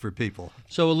great for people.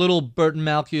 So a little Burt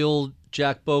Malkiel,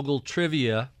 Jack Bogle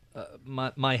trivia.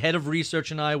 My head of research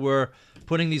and I were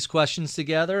putting these questions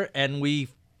together, and we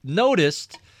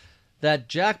noticed that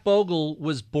Jack Bogle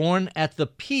was born at the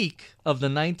peak of the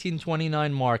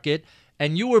 1929 market,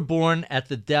 and you were born at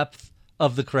the depth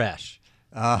of the crash.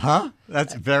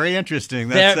 That's very interesting.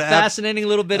 That's a fascinating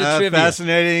little bit of trivia.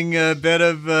 Fascinating bit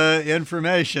of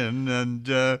information, and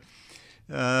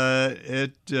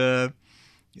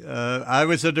I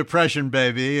was a Depression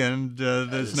baby, and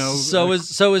there's no.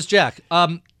 So is Jack.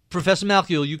 Professor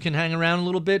Malkiel, you can hang around a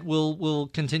little bit. We'll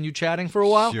continue chatting for a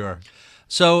while. Sure.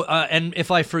 So, and if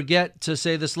I forget to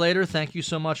say this later, thank you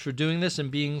so much for doing this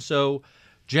and being so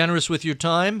generous with your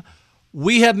time.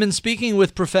 We have been speaking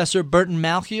with Professor Burt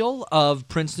Malkiel of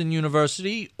Princeton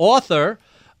University, author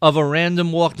of A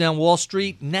Random Walk Down Wall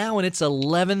Street, now in its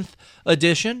 11th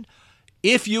edition.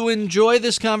 If you enjoy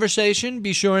this conversation,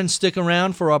 be sure and stick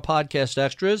around for our podcast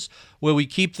extras, where we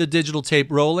keep the digital tape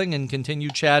rolling and continue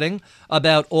chatting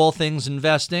about all things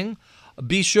investing.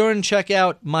 Be sure and check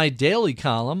out my daily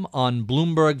column on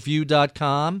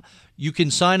BloombergView.com. You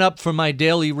can sign up for my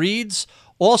daily reads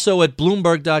also at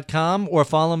Bloomberg.com, or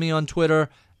follow me on Twitter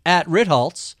at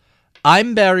Ritholtz.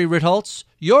 I'm Barry Ritholtz.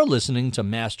 You're listening to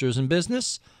Masters in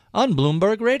Business on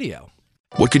Bloomberg Radio.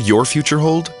 What could your future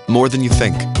hold? More than you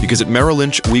think. Because at Merrill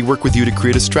Lynch, we work with you to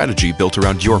create a strategy built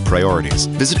around your priorities.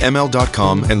 Visit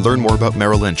ML.com and learn more about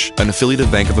Merrill Lynch, an affiliate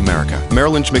of Bank of America.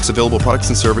 Merrill Lynch makes available products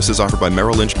and services offered by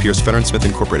Merrill Lynch, Pierce, Fenner & Smith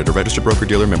Incorporated, a registered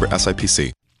broker-dealer, member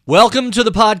SIPC. Welcome to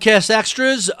the podcast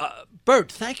extras.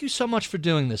 Burt, thank you so much for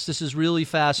doing this. This is really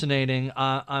fascinating.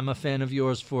 I'm a fan of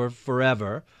yours for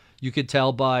forever. You could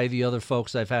tell by the other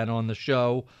folks I've had on the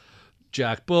show.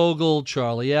 Jack Bogle,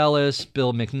 Charlie Ellis,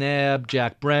 Bill McNabb,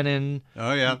 Jack Brennan.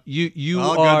 Oh, yeah. You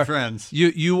all are good friends.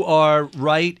 You are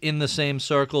right in the same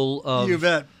circle you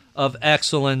bet. of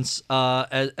excellence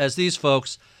as these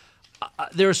folks.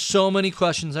 There are so many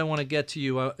questions I want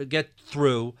to get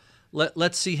through.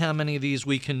 Let's see how many of these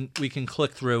we can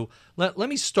click through. Let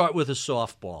me start with a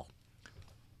softball.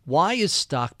 Why is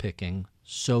stock picking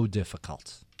so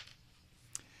difficult?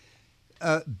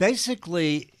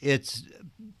 Basically, it's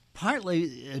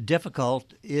partly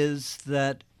difficult is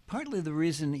that partly the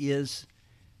reason is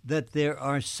that there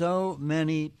are so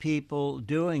many people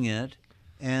doing it,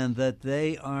 and that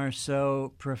they are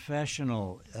so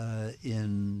professional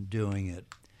in doing it.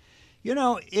 You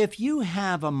know, if you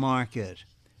have a market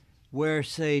where,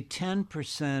 say,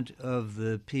 10% of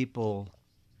the people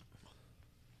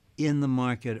in the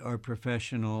market are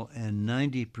professional and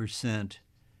 90%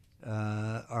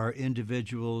 are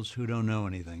individuals who don't know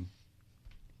anything,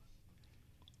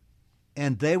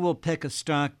 and they will pick a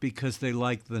stock because they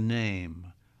like the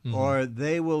name, or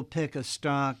they will pick a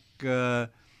stock because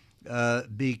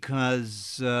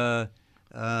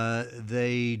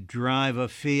they drive a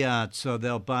Fiat, so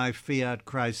they'll buy Fiat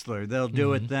Chrysler. They'll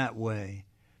do it that way.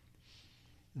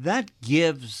 That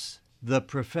gives the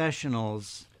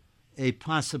professionals a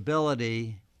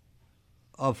possibility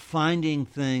of finding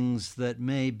things that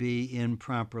may be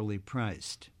improperly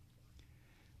priced.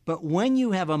 But when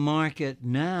you have a market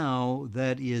now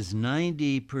that is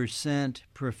 90%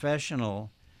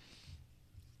 professional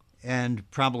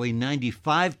and probably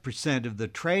 95% of the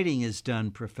trading is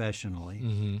done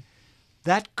professionally,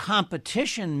 that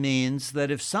competition means that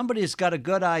if somebody's got a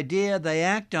good idea, they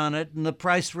act on it and the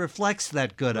price reflects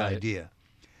that good idea.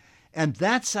 And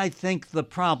that's, I think, the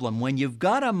problem. When you've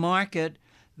got a market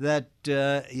that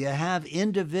you have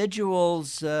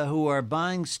individuals who are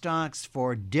buying stocks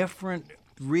for different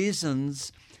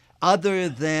reasons other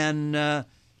than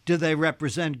do they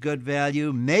represent good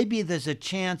value? Maybe there's a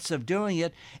chance of doing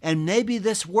it, and maybe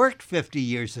this worked 50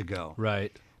 years ago.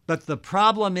 Right. But the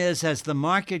problem is, as the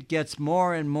market gets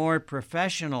more and more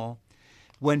professional,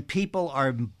 when people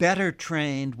are better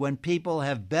trained, when people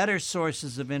have better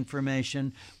sources of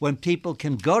information, when people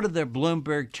can go to their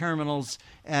Bloomberg terminals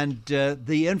and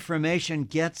the information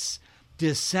gets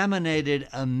disseminated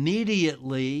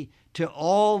immediately to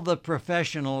all the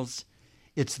professionals,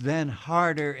 it's then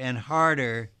harder and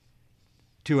harder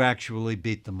to actually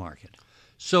beat the market.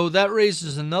 So that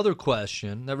raises another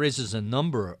question. That raises a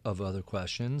number of other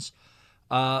questions.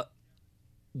 Why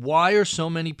are so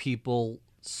many people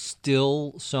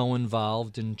still so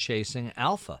involved in chasing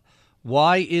alpha?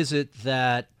 Why is it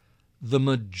that the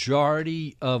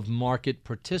majority of market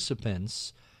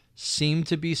participants seem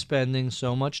to be spending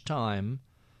so much time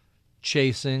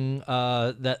chasing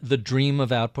the dream of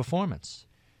outperformance?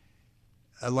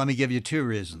 Let me give you two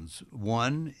reasons.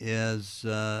 One is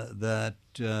that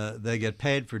they get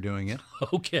paid for doing it.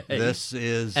 Okay. This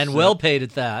is and well paid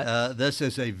at that. This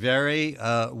is a very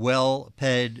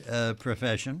well-paid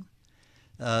profession,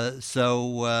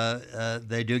 so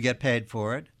they do get paid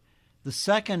for it. The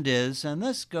second is, and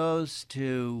this goes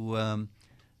to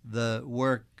the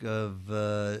work of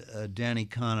Danny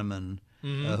Kahneman,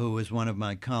 who was one of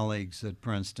my colleagues at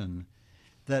Princeton,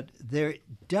 that there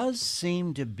does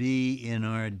seem to be in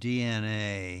our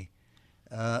DNA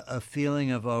a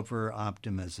feeling of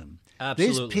over-optimism.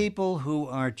 Absolutely. These people who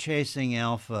are chasing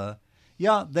alpha,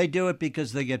 yeah, they do it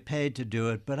because they get paid to do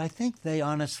it, but I think they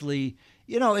honestly,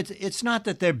 it's not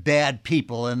that they're bad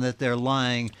people and that they're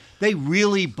lying. They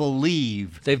really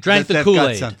believe they've drank that the they've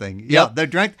Kool-Aid. got something. Yep. Yeah, they've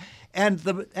drank, and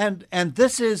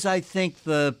this is, I think,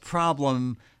 the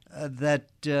problem that.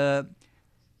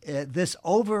 This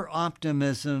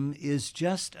over-optimism is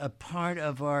just a part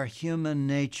of our human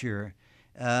nature.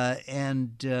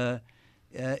 And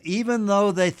even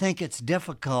though they think it's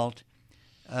difficult,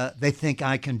 they think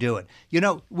I can do it.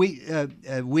 We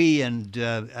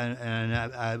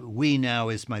now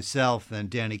is myself and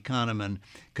Danny Kahneman,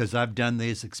 because I've done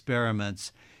these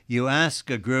experiments. You ask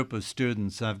a group of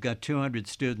students, I've got 200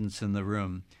 students in the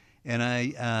room, and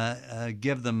I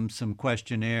give them some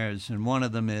questionnaires, and one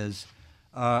of them is,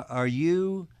 are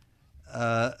you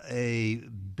a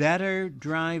better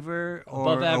driver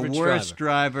or a worse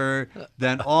driver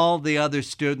than all the other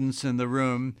students in the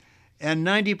room? And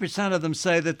 90% of them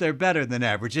say that they're better than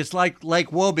average. It's like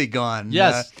woebegone.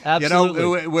 Yes,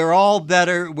 absolutely. We're all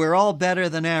better. We're all better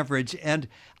than average. And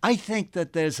I think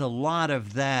that there's a lot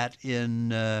of that in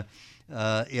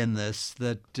this.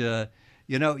 That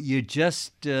you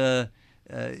just you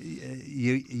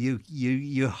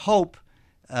hope.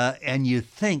 And you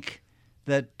think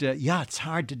that, it's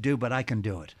hard to do, but I can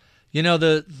do it.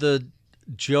 The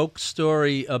joke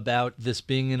story about this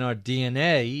being in our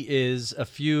DNA is a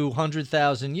few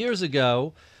 100,000 years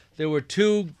ago, there were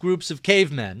two groups of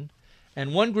cavemen,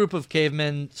 and one group of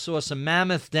cavemen saw some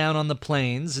mammoth down on the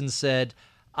plains and said,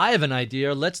 I have an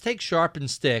idea. Let's take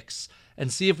sharpened sticks and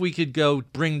see if we could go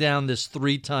bring down this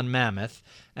 3-ton mammoth.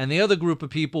 And the other group of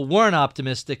people weren't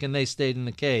optimistic, and they stayed in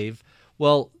the cave.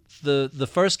 Well, the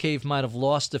first cave might have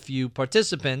lost a few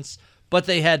participants, but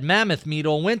they had mammoth meat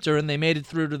all winter, and they made it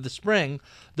through to the spring.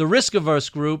 The risk-averse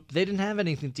group, they didn't have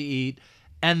anything to eat,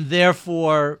 and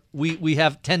therefore we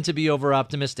tend to be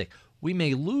over-optimistic. We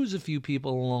may lose a few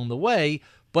people along the way,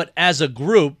 but as a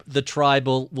group, the tribe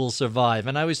will survive.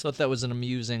 And I always thought that was an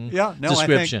amusing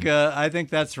description. I think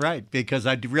that's right, because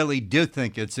I really do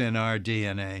think it's in our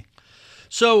DNA.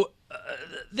 So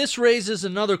this raises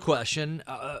another question.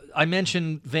 I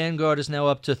mentioned Vanguard is now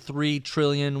up to $3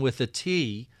 trillion with a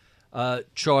T,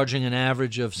 charging an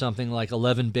average of something like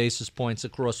 11 basis points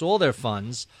across all their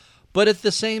funds. But at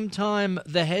the same time,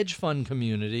 the hedge fund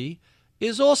community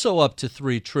is also up to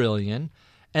 $3 trillion,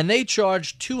 and they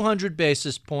charge 200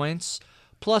 basis points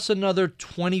plus another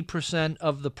 20%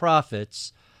 of the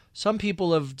profits. Some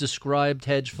people have described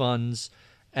hedge funds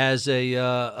as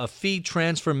a fee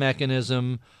transfer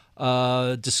mechanism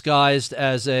disguised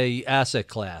as a asset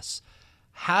class.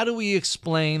 How do we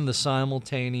explain the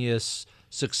simultaneous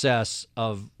success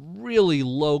of really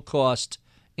low-cost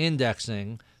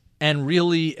indexing and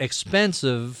really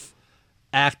expensive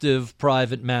active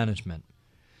private management?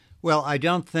 Well, I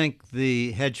don't think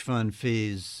the hedge fund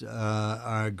fees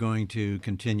are going to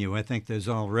continue. I think there's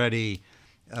already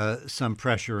some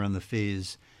pressure on the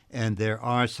fees, and there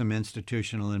are some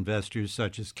institutional investors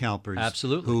such as CalPERS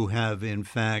Absolutely. who have, in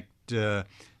fact,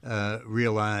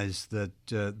 realized that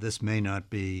this may not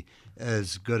be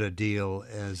as good a deal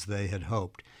as they had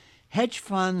hoped. Hedge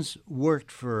funds worked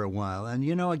for a while, and,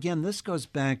 again, this goes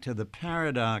back to the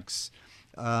paradox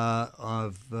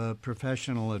of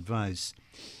professional advice.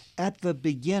 At the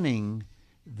beginning,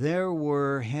 there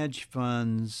were hedge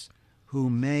funds who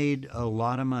made a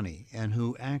lot of money and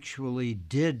who actually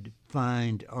did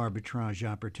find arbitrage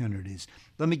opportunities.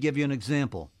 Let me give you an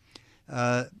example.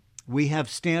 We have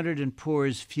Standard &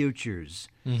 Poor's futures.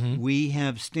 Mm-hmm. We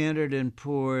have Standard &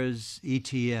 Poor's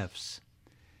ETFs.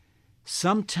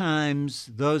 Sometimes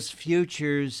those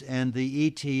futures and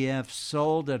the ETFs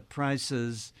sold at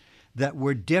prices that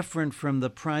were different from the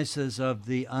prices of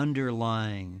the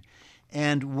underlying.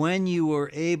 And when you were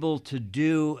able to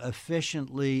do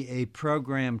efficiently a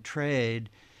program trade,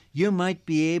 you might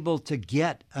be able to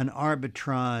get an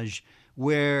arbitrage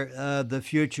where the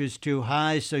future's too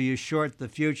high, so you short the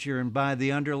future and buy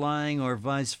the underlying, or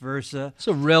vice versa. It's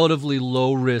a relatively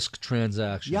low-risk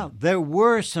transaction. Yeah, there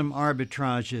were some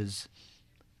arbitrages.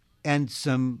 And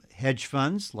some hedge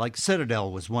funds, like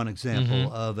Citadel was one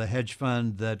example of a hedge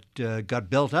fund that got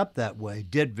built up that way,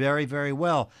 did very, very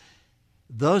well.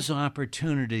 Those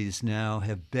opportunities now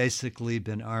have basically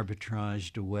been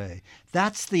arbitraged away.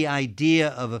 That's the idea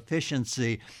of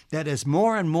efficiency, that as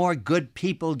more and more good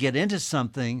people get into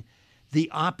something, the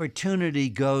opportunity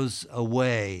goes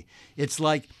away. It's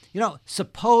like,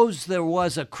 suppose there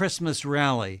was a Christmas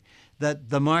rally, that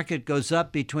the market goes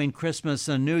up between Christmas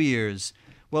and New Year's.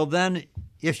 Well, then,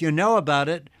 if you know about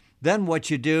it, then what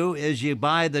you do is you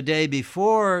buy the day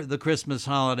before the Christmas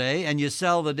holiday and you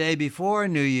sell the day before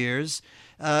New Year's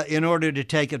in order to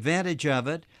take advantage of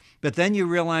it. But then you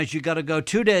realize you got to go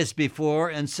 2 days before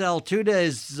and sell 2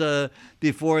 days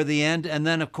before the end, and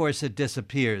then, of course, it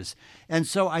disappears. And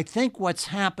so I think what's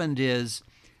happened is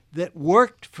that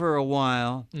worked for a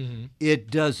while. Mm-hmm. It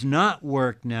does not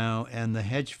work now, and the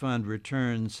hedge fund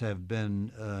returns have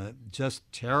been just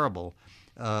terrible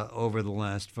over the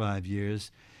last 5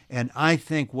 years. And I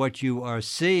think what you are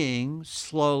seeing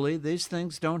slowly, these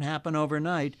things don't happen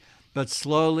overnight, but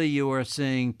slowly you are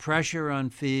seeing pressure on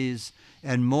fees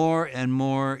and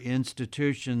more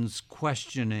institutions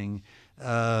questioning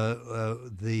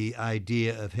the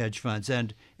idea of hedge funds.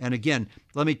 And again,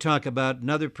 let me talk about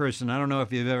another person. I don't know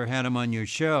if you've ever had him on your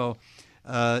show,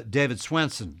 David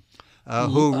Swensen.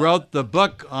 Who wrote the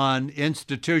book on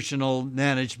institutional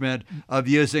management of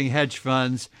using hedge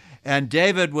funds. And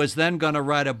David was then going to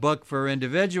write a book for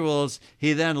individuals.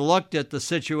 He then looked at the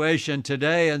situation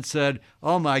today and said,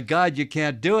 oh, my God, you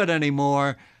can't do it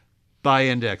anymore. Buy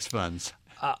index funds.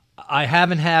 I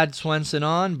haven't had Swensen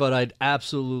on, but I'd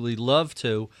absolutely love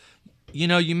to.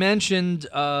 You mentioned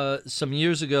some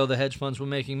years ago the hedge funds were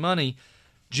making money.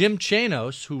 Jim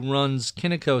Chanos, who runs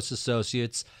Kinnikos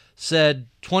Associates, said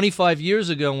 25 years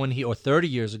ago or 30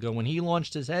 years ago when he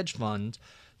launched his hedge fund,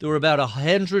 there were about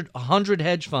 100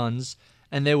 hedge funds,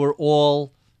 and they were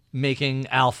all making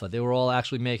alpha. They were all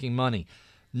actually making money.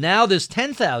 Now there's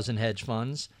 10,000 hedge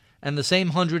funds, and the same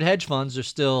 100 hedge funds are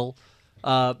still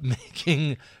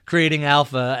creating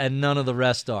alpha, and none of the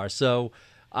rest are. So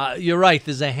you're right.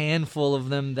 There's a handful of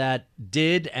them that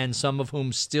did, and some of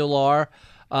whom still are.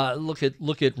 Look at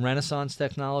Renaissance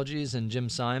Technologies and Jim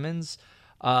Simons.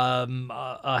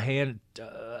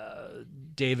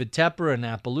 David Tepper and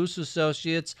Appaloosa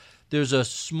Associates. There's a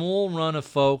small run of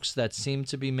folks that seem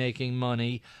to be making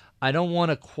money. I don't want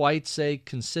to quite say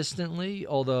consistently,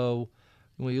 although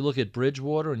when you look at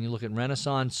Bridgewater and you look at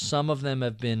Renaissance, some of them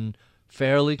have been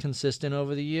fairly consistent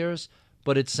over the years.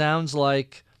 But it sounds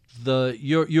like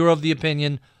you're of the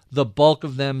opinion the bulk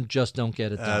of them just don't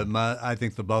get it done. I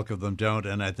think the bulk of them don't,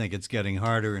 and I think it's getting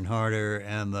harder and harder.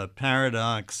 And the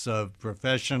paradox of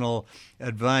professional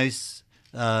advice,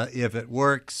 if it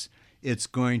works, it's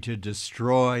going to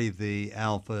destroy the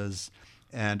alphas.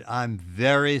 And I'm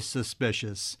very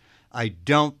suspicious. I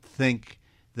don't think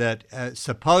that,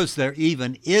 suppose there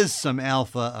even is some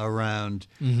alpha around,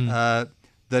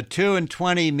 the 2 and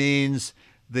 20 means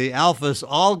the alpha's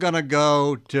all going to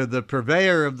go to the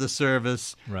purveyor of the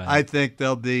service. Right. I think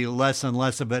there'll be less and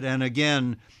less of it. And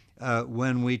again,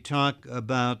 when we talk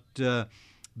about the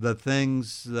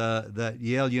things that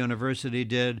Yale University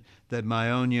did, that my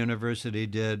own university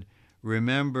did,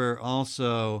 remember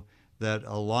also that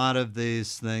a lot of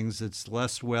these things, it's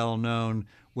less well known,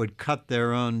 would cut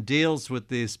their own deals with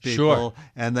these people, Sure.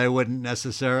 and they wouldn't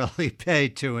necessarily pay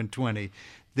 2 and 20.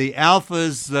 The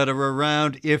alphas that are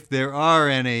around, if there are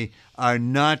any, are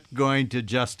not going to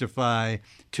justify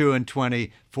 2 and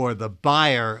 20 for the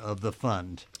buyer of the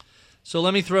fund. So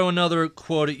let me throw another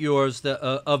quote at yours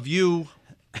of you.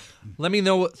 Let me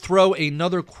throw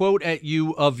another quote at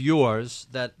you of yours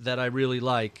that I really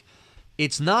like.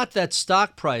 It's not that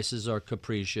stock prices are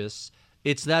capricious.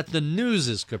 It's that the news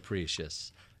is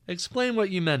capricious. Explain what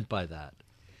you meant by that.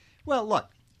 Well, look,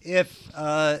 if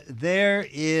there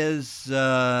is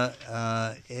a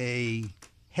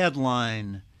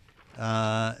headline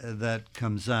that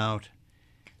comes out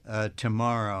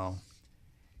tomorrow,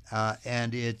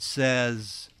 and it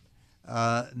says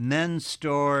men's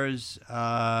stores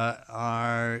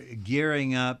are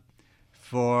gearing up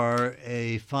for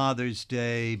a Father's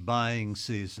Day buying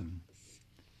season.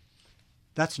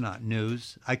 That's not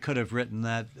news. I could have written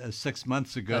that 6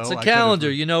 months ago. That's a calendar.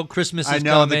 You know Christmas is coming.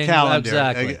 I know the calendar.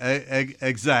 Exactly.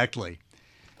 Exactly.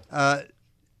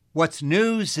 What's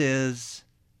news is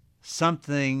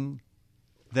something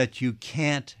that you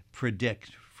can't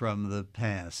predict from the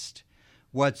past.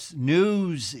 What's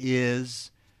news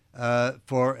is,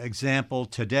 for example,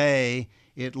 today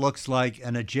it looks like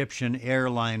an Egyptian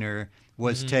airliner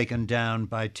was taken down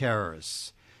by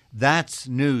terrorists. That's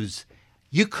news.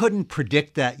 You couldn't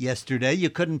predict that yesterday. You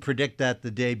couldn't predict that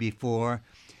the day before.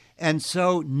 And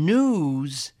so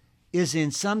news is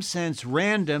in some sense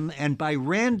random, and by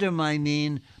random I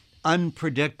mean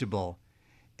unpredictable.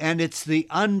 And it's the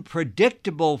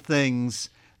unpredictable things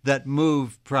that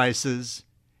move prices.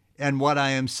 And what I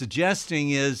am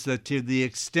suggesting is that to the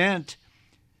extent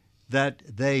that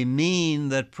they mean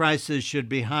that prices should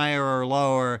be higher or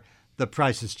lower, the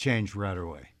prices change right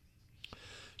away.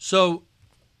 So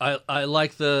I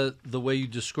like the way you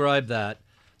describe that.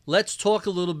 Let's talk a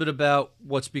little bit about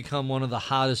what's become one of the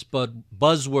hottest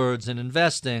buzzwords in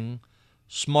investing,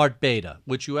 smart beta,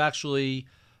 which you actually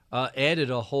added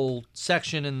a whole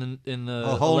section in the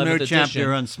a whole 11th new edition.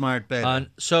 chapter on smart beta.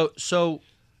 So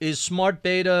is smart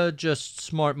beta just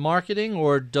smart marketing,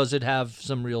 or does it have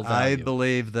some real value? I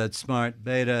believe that smart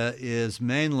beta is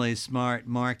mainly smart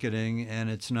marketing, and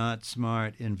it's not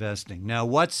smart investing. Now,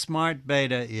 what smart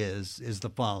beta is the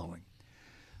following.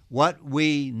 What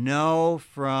we know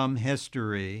from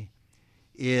history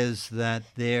is that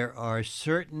there are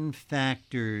certain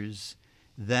factors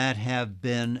that have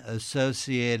been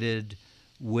associated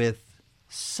with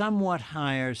somewhat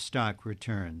higher stock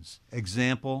returns.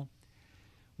 Example,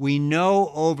 we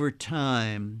know over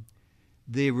time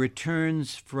the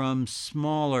returns from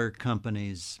smaller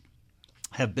companies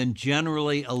have been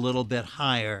generally a little bit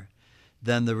higher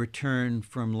than the return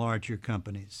from larger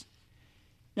companies.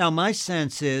 Now, my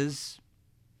sense is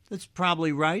that's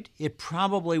probably right. It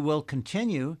probably will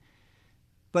continue.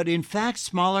 But in fact,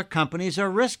 smaller companies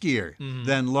are riskier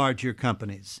than larger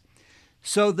companies.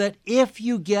 So that if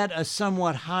you get a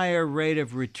somewhat higher rate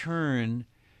of return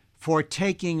for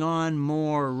taking on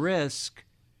more risk,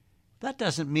 that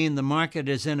doesn't mean the market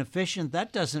is inefficient.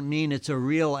 That doesn't mean it's a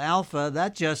real alpha.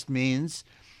 That just means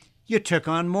you took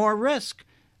on more risk.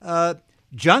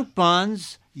 Junk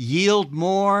bonds yield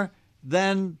more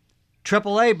than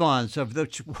AAA bonds,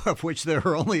 of which there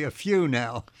are only a few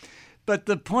now. But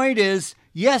the point is,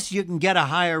 yes, you can get a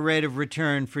higher rate of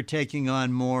return for taking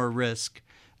on more risk.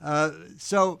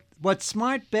 So what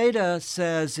smart beta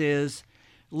says is,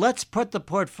 let's put the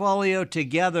portfolio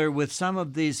together with some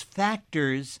of these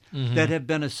factors that have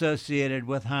been associated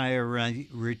with higher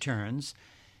returns.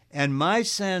 And my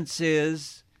sense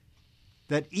is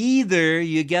that either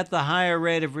you get the higher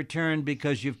rate of return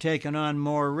because you've taken on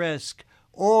more risk,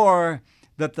 or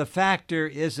that the factor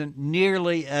isn't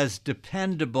nearly as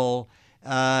dependable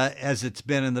as it's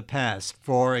been in the past.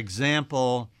 For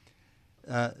example,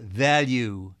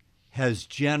 value has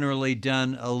generally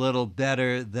done a little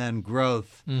better than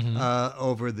growth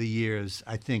over the years,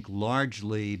 I think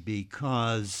largely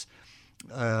because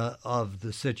of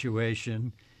the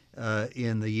situation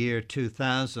in the year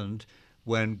 2000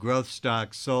 when growth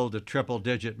stocks sold at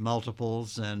triple-digit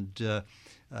multiples. And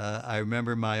I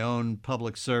remember my own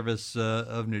public service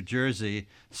of New Jersey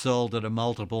sold at a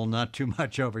multiple not too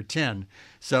much over 10.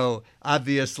 So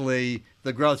obviously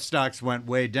the growth stocks went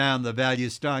way down. The value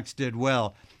stocks did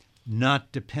well.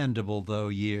 Not dependable, though,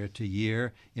 year to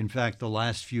year. In fact, the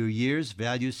last few years,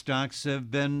 value stocks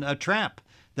have been a trap.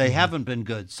 They haven't been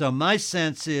good. So my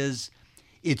sense is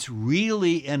it's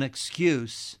really an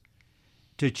excuse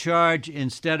to charge,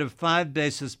 instead of 5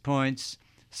 basis points,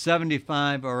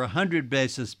 75 or 100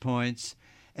 basis points.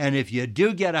 And if you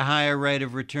do get a higher rate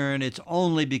of return, it's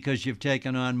only because you've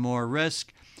taken on more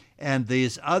risk. and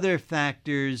these other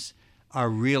factors are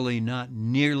really not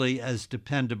nearly as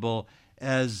dependable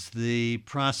as the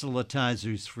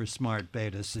proselytizers for smart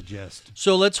beta suggest.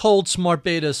 So let's hold smart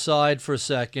beta aside for a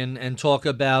second and talk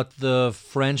about the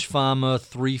French Fama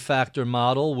three-factor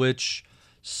model, which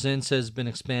since has been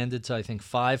expanded to, I think,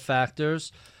 5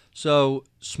 factors. So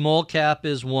small cap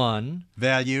is one.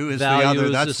 Value is Value the other.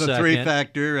 is That's the the second.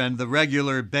 3-factor, and the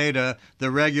regular beta, the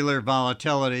regular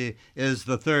volatility, is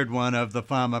the third one of the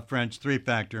Fama French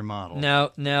 3-factor model.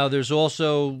 Now there's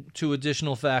also 2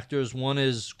 additional factors. One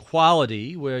is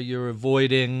quality, where you're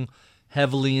avoiding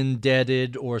heavily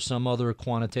indebted or some other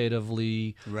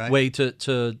quantitatively way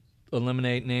to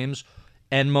eliminate names.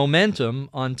 And momentum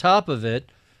on top of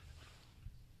it.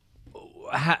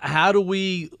 How do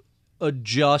we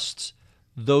adjust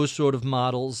those sort of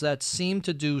models that seem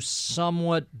to do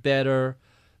somewhat better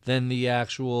than the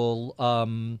actual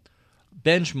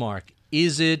benchmark?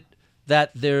 Is it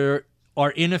that there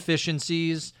are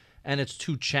inefficiencies and it's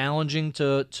too challenging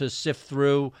to sift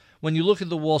through? When you look at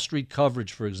the Wall Street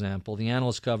coverage, for example, the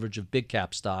analyst coverage of big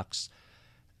cap stocks,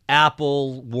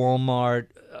 Apple, Walmart,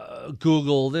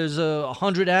 Google, there's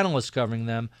 100 analysts covering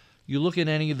them. You look at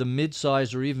any of the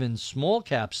mid-size or even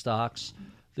small-cap stocks,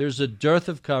 there's a dearth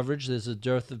of coverage. There's a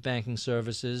dearth of banking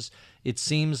services. It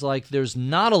seems like there's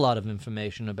not a lot of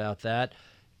information about that.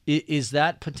 Is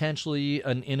that potentially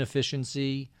an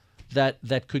inefficiency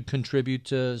that could contribute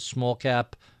to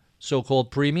small-cap so-called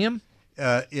premium?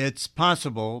 It's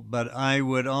possible, but I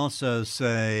would also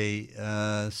say,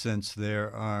 since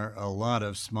there are a lot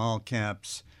of small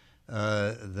caps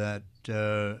that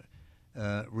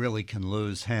really can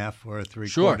lose half or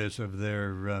three-quarters of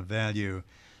their value,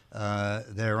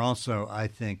 they're also, I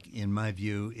think, in my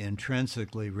view,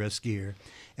 intrinsically riskier.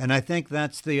 And I think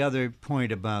that's the other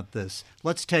point about this.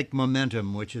 Let's take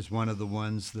momentum, which is one of the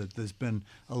ones that there's been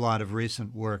a lot of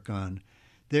recent work on.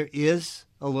 There is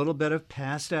a little bit of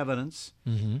past evidence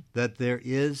that there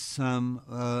is some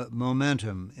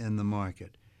momentum in the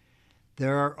market.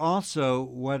 There are also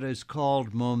what is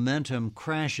called momentum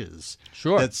crashes.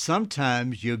 Sure. That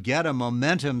sometimes you get a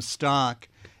momentum stock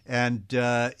and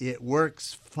it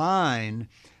works fine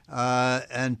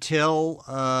until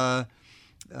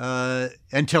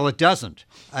it doesn't.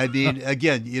 I mean,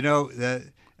 again,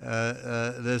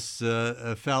 this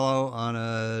fellow on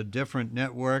a different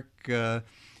network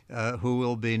who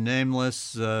will be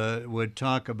nameless would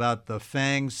talk about the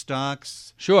FANG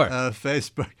stocks. Sure.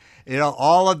 Facebook.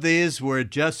 All of these were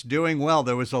just doing well.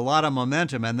 There was a lot of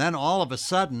momentum, and then all of a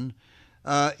sudden,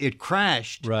 it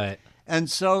crashed. Right. And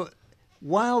so,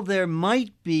 while there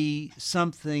might be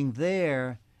something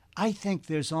there, I think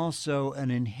there's also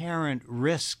an inherent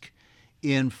risk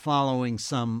in following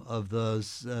some of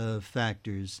those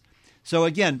factors. So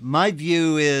again, my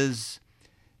view is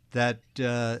that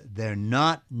they're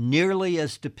not nearly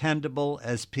as dependable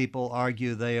as people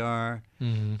argue they are.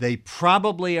 They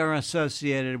probably are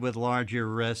associated with larger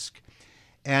risk.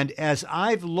 And as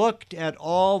I've looked at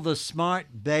all the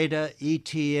smart beta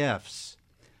ETFs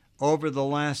over the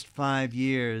last 5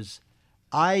 years,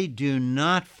 I do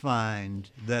not find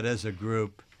that as a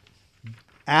group,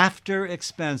 after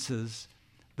expenses,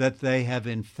 that they have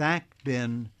in fact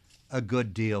been a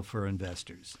good deal for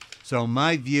investors. So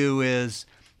my view is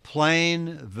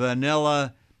plain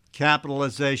vanilla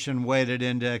capitalization-weighted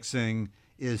indexing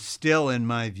is still, in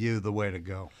my view, the way to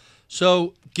go.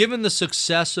 So given the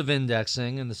success of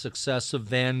indexing and the success of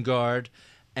Vanguard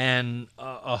and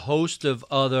a host of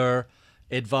other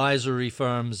advisory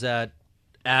firms that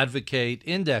advocate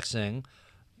indexing,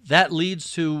 that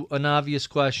leads to an obvious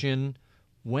question: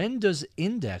 when does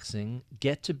indexing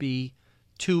get to be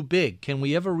too big? Can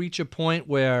we ever reach a point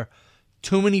where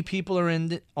too many people are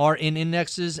in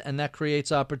indexes and that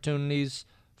creates opportunities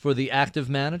for the active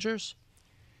managers?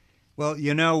 Well,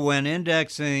 when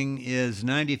indexing is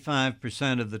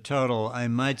 95% of the total, I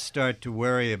might start to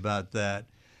worry about that.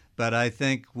 But I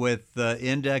think with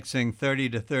indexing 30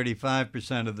 to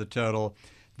 35% of the total,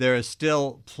 there are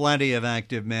still plenty of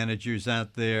active managers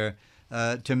out there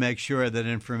to make sure that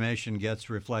information gets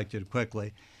reflected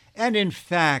quickly. And in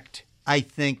fact, I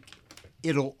think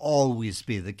it'll always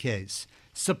be the case.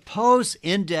 Suppose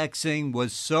indexing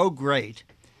was so great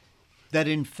that,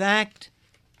 in fact,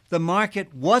 the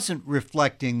market wasn't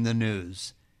reflecting the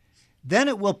news. Then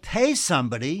it will pay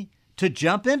somebody to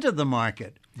jump into the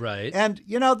market. Right. And,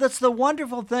 that's the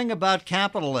wonderful thing about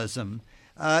capitalism.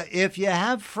 If you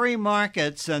have free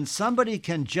markets and somebody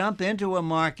can jump into a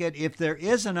market, if there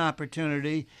is an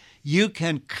opportunity, you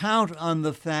can count on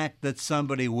the fact that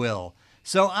somebody will.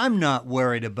 So I'm not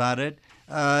worried about it.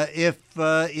 If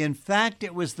in fact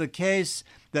it was the case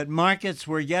that markets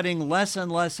were getting less and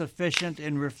less efficient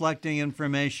in reflecting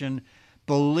information,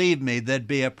 believe me, there'd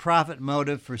be a profit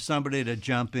motive for somebody to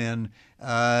jump in,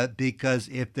 because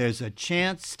if there's a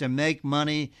chance to make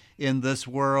money in this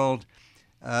world,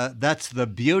 that's the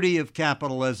beauty of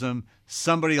capitalism.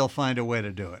 Somebody will find a way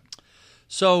to do it.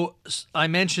 So I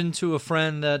mentioned to a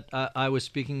friend that I was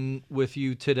speaking with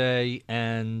you today,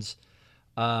 and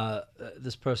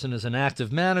this person is an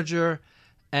active manager,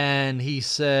 and he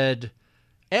said,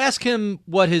 ask him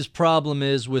what his problem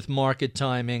is with market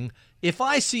timing. If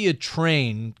I see a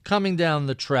train coming down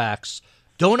the tracks,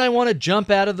 don't I want to jump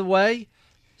out of the way?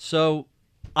 So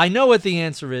I know what the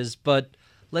answer is, but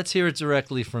let's hear it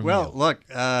directly from you. Well, look,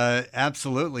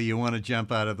 absolutely you want to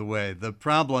jump out of the way. The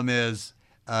problem is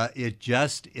it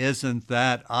just isn't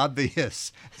that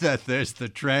obvious that there's the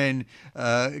train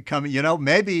coming. You know,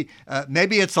 maybe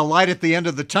it's a light at the end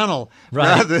of the tunnel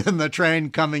rather than the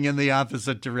train coming in the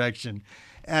opposite direction.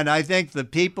 And I think the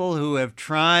people who have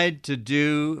tried to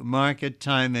do market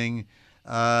timing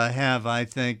have, I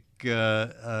think,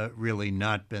 really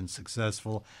not been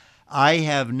successful. I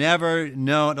have never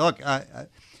known. Look,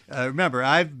 remember,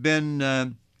 I've been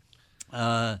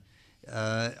on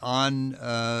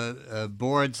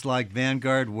boards like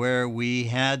Vanguard where we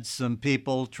had some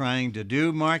people trying to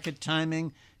do market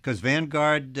timing, because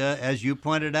Vanguard, as you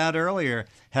pointed out earlier,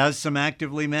 has some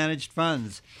actively managed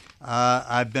funds.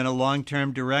 I've been a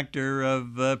long-term director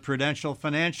of Prudential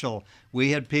Financial. We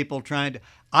had people trying to.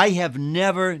 I have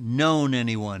never known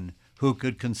anyone who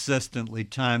could consistently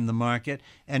time the market.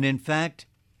 And in fact,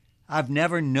 I've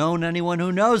never known anyone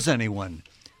who knows anyone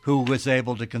who was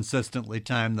able to consistently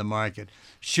time the market.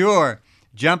 Sure,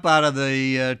 jump out of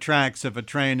the tracks if a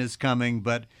train is coming,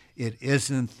 but it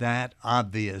isn't that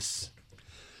obvious.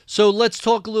 So let's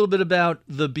talk a little bit about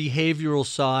the behavioral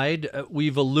side.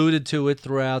 We've alluded to it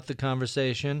throughout the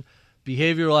conversation.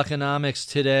 Behavioral economics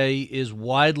today is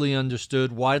widely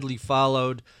understood, widely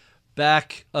followed.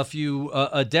 Back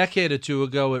a decade or two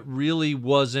ago, it really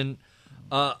wasn't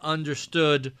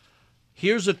understood.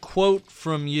 Here's a quote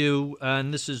from you,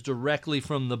 and this is directly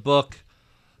from the book.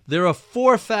 There are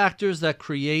 4 factors that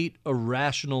create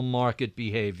irrational market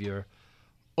behavior: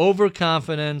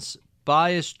 overconfidence,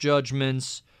 biased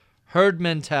judgments, herd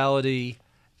mentality,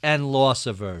 and loss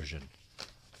aversion.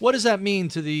 What does that mean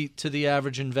to the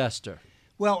average investor?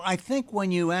 Well, I think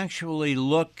when you actually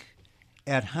look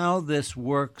at how this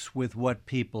works with what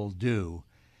people do,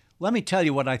 let me tell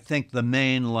you what I think the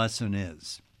main lesson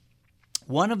is.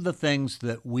 One of the things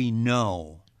that we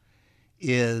know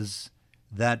is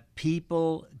that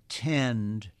people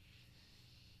tend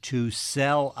to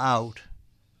sell out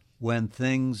when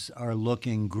things are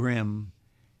looking grim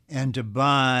and to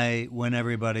buy when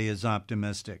everybody is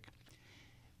optimistic.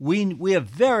 We have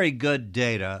very good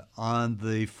data on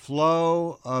the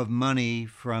flow of money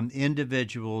from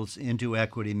individuals into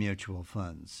equity mutual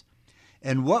funds.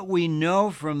 And what we know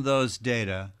from those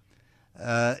data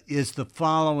is the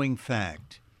following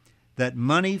fact, that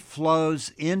money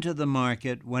flows into the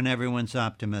market when everyone's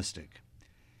optimistic.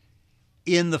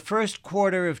 In the first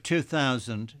quarter of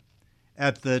 2000,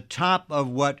 at the top of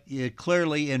what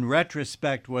clearly in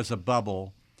retrospect was a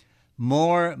bubble,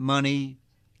 more money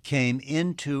came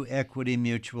into equity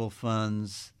mutual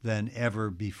funds than ever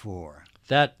before.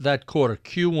 That quarter,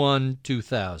 Q1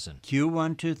 2000.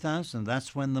 Q1 2000,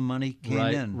 that's when the money came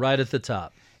in. Right at the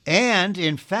top. And,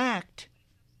 in fact,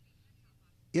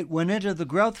 it went into the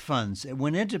growth funds. It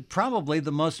went into probably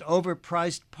the most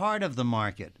overpriced part of the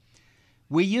market.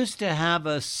 We used to have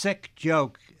a sick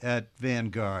joke at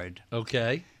Vanguard.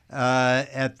 Okay.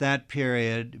 At that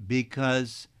period,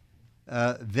 because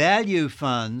value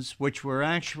funds, which were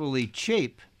actually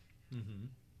cheap,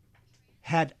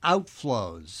 had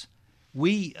outflows.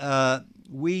 We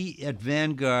at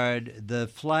Vanguard, the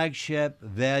flagship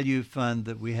value fund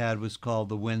that we had was called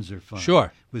the Windsor Fund. Sure.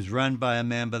 It was run by a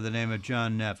man by the name of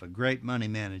John Neff, a great money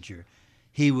manager.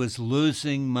 He was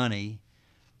losing money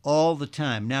all the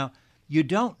time. Now, you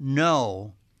don't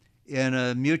know in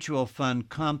a mutual fund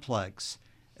complex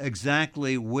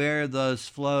exactly where those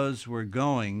flows were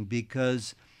going,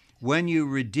 because when you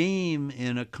redeem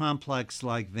in a complex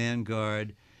like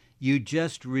Vanguard, you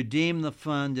just redeem the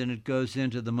fund and it goes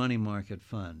into the money market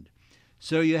fund.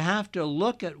 So you have to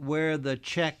look at where the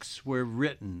checks were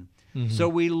written. So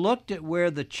we looked at where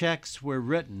the checks were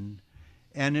written,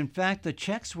 and in fact the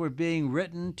checks were being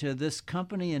written to this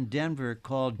company in Denver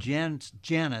called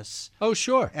Janus. Oh,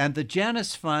 sure. And the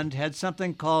Janus Fund had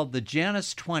something called the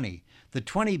Janus 20, the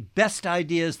 20 best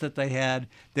ideas that they had.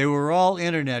 They were all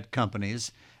internet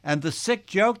companies. And the sick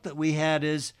joke that we had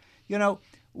is,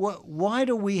 why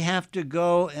do we have to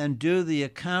go and do the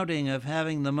accounting of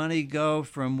having the money go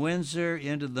from Windsor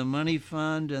into the money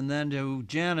fund and then to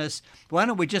Janus? Why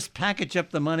don't we just package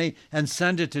up the money and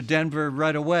send it to Denver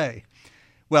right away?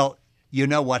 Well, you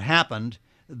know what happened.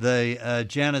 The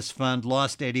Janus fund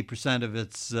lost 80% of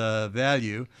its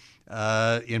value.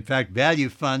 In fact, value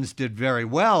funds did very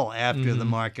well after the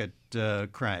market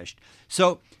crashed.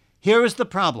 So here is the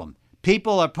problem.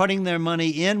 People are putting their money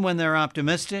in when they're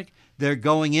optimistic. They're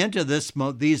going into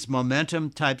these momentum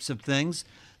types of things.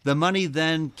 The money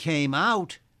then came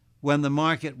out when the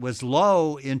market was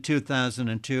low in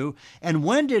 2002. And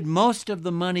when did most of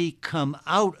the money come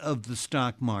out of the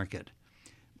stock market?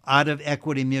 Out of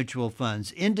equity mutual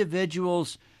funds.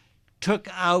 Individuals took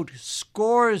out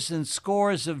scores and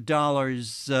scores of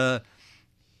dollars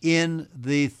in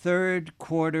the third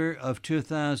quarter of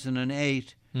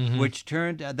 2008. Which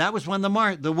that was when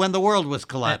the world was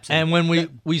collapsing. And when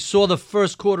we saw the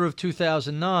first quarter of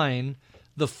 2009,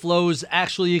 the flows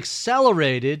actually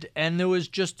accelerated, and there was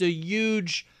just a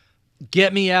huge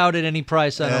get me out at any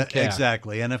price, I don't care.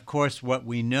 Exactly. And of course, what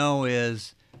we know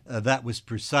is that was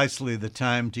precisely the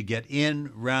time to get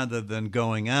in rather than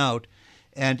going out.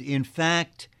 And in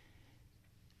fact,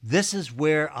 this is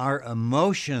where our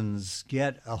emotions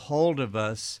get a hold of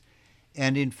us.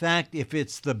 And in fact, if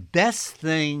it's the best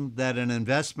thing that an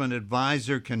investment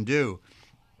advisor can do,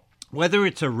 whether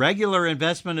it's a regular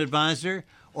investment advisor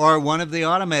or one of the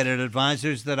automated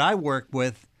advisors that I work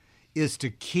with, is to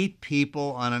keep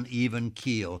people on an even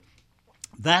keel.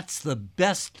 That's the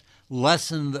best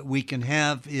lesson that we can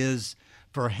have is,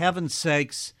 for heaven's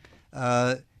sakes,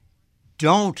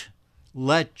 don't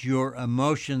let your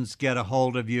emotions get a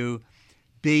hold of you.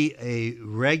 Be a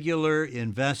regular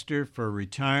investor for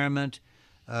retirement.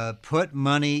 Put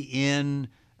money in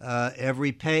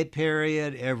every pay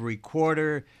period, every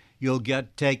quarter. You'll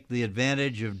take the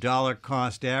advantage of dollar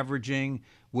cost averaging,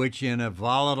 which in a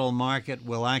volatile market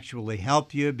will actually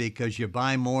help you because you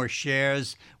buy more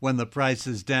shares when the price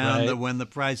is down than when the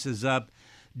price is up.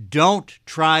 Don't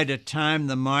try to time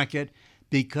the market,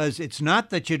 because it's not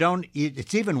that you don't,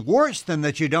 it's even worse than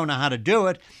that you don't know how to do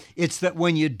it. It's that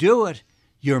when you do it,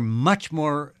 you're much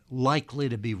more likely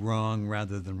to be wrong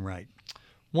rather than right.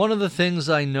 One of the things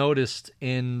I noticed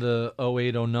in the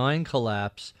 08-09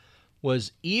 collapse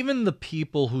was even the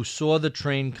people who saw the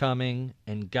train coming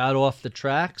and got off the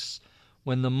tracks,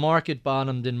 when the market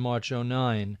bottomed in March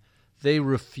 09, they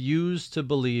refused to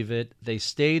believe it. They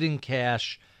stayed in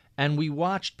cash, and we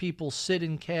watched people sit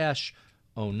in cash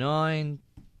 09,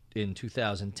 in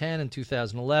 2010 and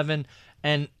 2011,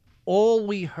 and all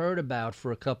we heard about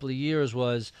for a couple of years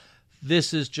was,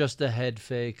 this is just a head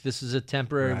fake, this is a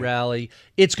temporary rally,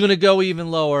 it's going to go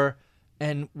even lower.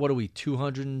 And what are we,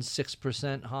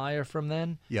 206% higher from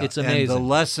then? Yeah, it's amazing. And the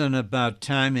lesson about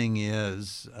timing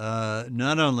is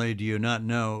not only do you not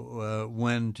know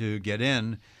when to get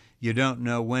in, you don't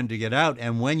know when to get out.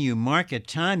 And when you market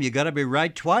time, you got to be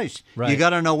right twice. Right. You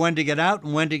got to know when to get out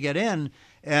and when to get in.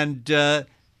 And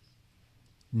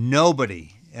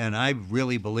nobody, and I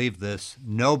really believe this,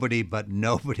 nobody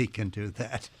can do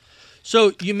that.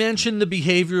 So you mentioned the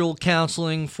behavioral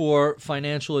counseling for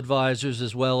financial advisors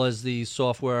as well as the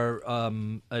software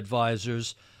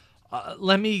advisors.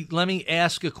 Let me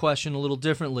ask a question a little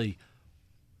differently.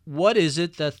 What is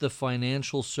it that the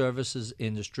financial services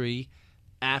industry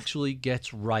actually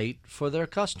gets right for their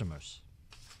customers?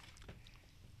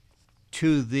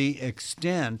 To the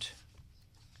extent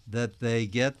that they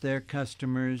get their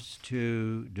customers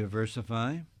to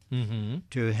diversify,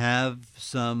 to have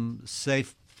some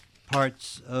safe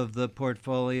parts of the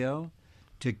portfolio,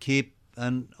 to keep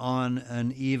on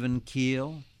an even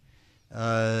keel,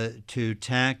 to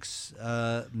tax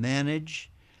manage,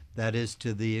 that is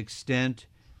to the extent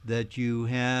that you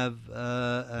have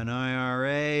an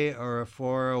IRA or a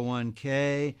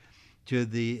 401k, to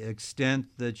the extent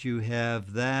that you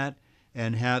have that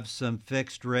and have some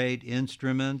fixed rate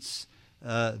instruments,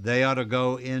 they ought to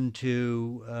go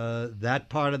into that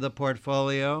part of the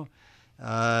portfolio.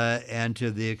 And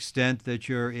to the extent that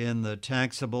you're in the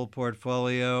taxable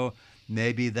portfolio,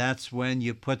 maybe that's when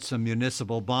you put some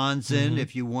municipal bonds in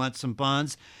if you want some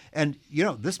bonds. And, you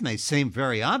know, this may seem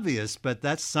very obvious, but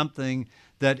that's something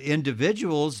that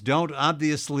individuals don't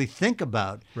obviously think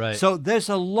about. Right. So there's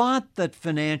a lot that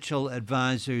financial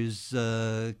advisors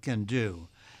can do.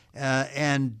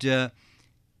 And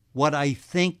what I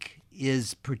think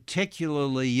is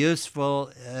particularly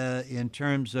useful in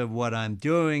terms of what I'm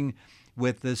doing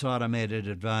with this automated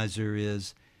advisor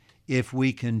is, if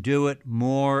we can do it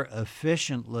more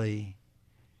efficiently,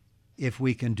 if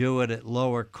we can do it at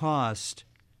lower cost,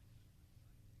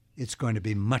 it's going to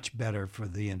be much better for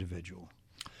the individual.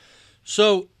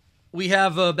 So we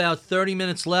have about 30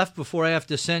 minutes left before I have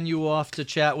to send you off to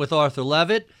chat with Arthur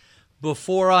Levitt.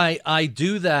 Before I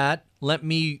do that, let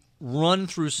me run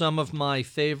through some of my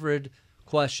favorite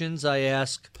questions I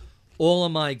ask all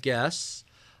of my guests.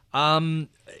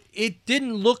 It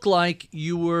didn't look like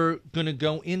you were going to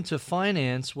go into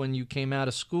finance when you came out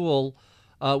of school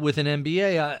with an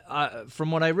MBA. From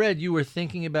what I read, you were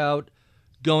thinking about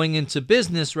going into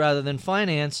business rather than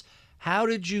finance. How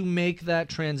did you make that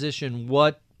transition?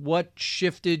 What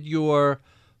shifted your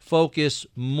focus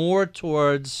more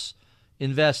towards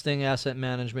investing, asset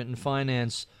management, and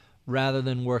finance rather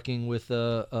than working with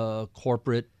a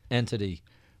corporate entity?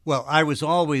 Well, I was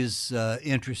always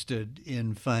interested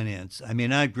in finance. I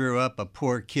mean, I grew up a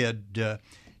poor kid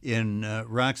in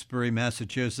Roxbury,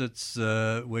 Massachusetts,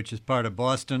 which is part of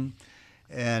Boston.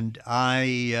 And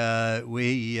we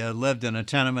lived in a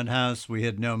tenement house. We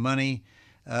had no money.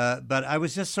 But I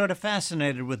was just sort of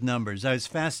fascinated with numbers. I was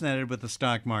fascinated with the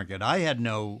stock market. I had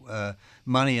no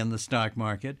money in the stock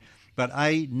market, but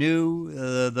I knew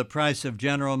the price of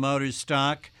General Motors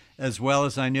stock as well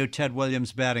as I knew Ted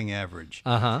Williams' batting average.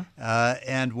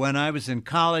 And when I was in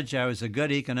college, I was a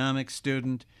good economics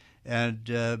student, and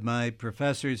my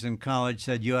professors in college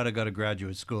said, you ought to go to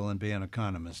graduate school and be an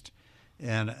economist.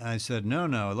 And I said, no,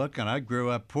 look, and I grew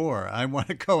up poor. I want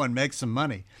to go and make some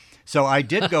money. So I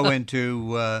did go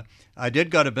I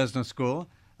did go to business school.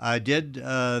 I did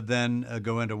then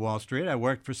go into Wall Street. I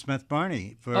worked for Smith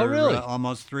Barney for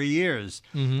almost 3 years.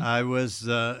 I was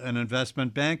an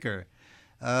investment banker.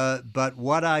 But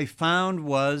what I found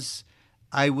was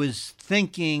I was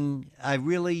thinking I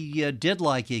really did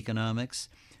like economics.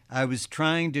 I was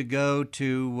trying to go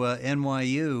to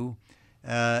NYU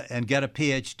and get a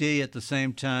PhD at the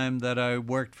same time that I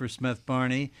worked for Smith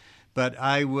Barney. But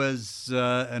I was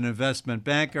an investment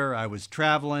banker. I was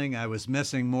traveling. I was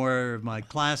missing more of my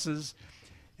classes.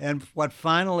 And what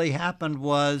finally happened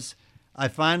was I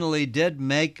finally did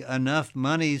make enough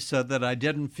money so that I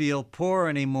didn't feel poor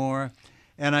anymore.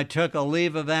 And I took a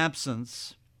leave of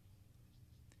absence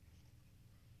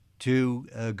to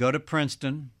go to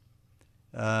Princeton,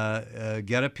 get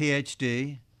a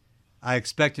PhD. I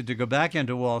expected to go back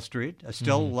into Wall Street,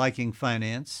 still liking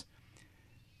finance.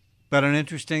 But an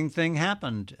interesting thing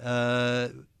happened.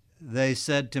 They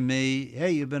said to me,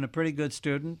 hey, you've been a pretty good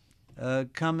student.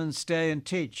 Come and stay and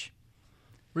teach.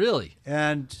 Really?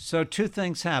 And so two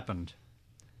things happened.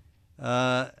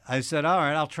 I said, all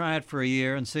right, I'll try it for a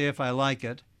year and see if I like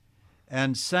it.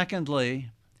 And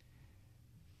secondly,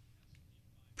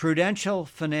 Prudential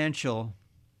Financial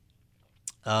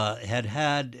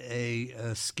had a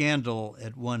scandal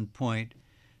at one point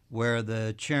where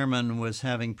the chairman was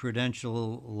having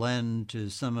Prudential lend to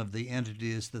some of the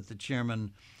entities that the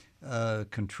chairman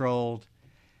controlled.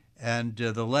 And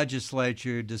the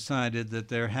legislature decided that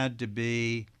there had to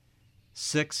be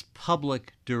 6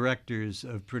 public directors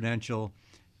of Prudential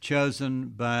chosen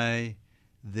by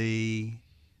the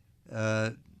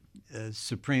the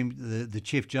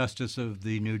Chief Justice of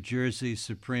the New Jersey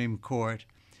Supreme Court.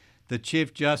 The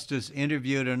Chief Justice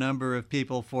interviewed a number of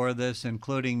people for this,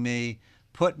 including me,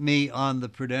 put me on the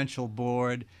Prudential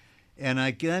board, and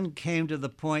I then came to the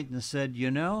point and said,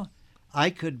 I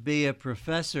could be a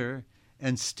professor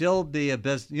and still be a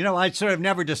business. I sort of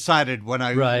never decided what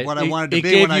I wanted to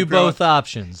be when I grew up. He gave you both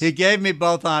options. He gave me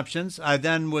both options. I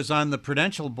then was on the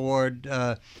Prudential board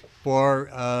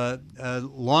for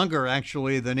longer,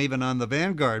 actually, than even on the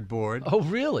Vanguard board. Oh,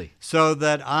 really? So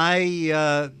that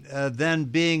I then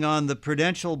being on the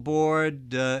Prudential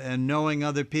board and knowing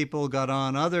other people got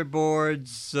on other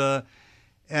boards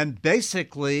and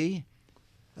basically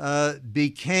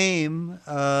became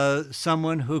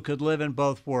someone who could live in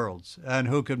both worlds and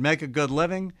who could make a good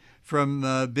living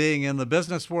from being in the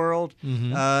business world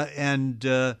and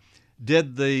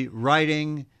did the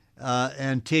writing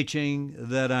and teaching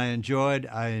that I enjoyed.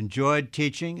 I enjoyed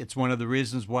teaching. It's one of the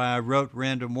reasons why I wrote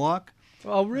Random Walk.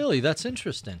 Oh, really? That's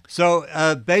interesting. So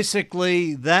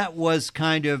basically, that was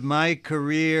kind of my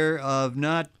career of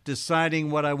not deciding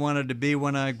what I wanted to be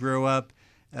when I grew up,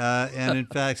 and in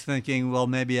fact thinking, well,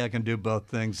 maybe I can do both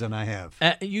things, and I have.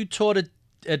 You taught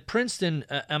at Princeton,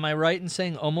 am I right in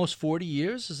saying almost 40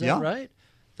 years? Is that right?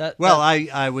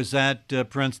 I was at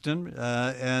Princeton.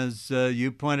 As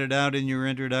you pointed out in your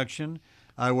introduction,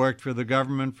 I worked for the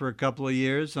government for a couple of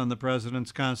years on the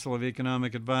President's Council of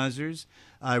Economic Advisors.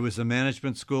 I was a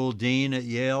management school dean at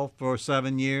Yale for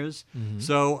 7 years.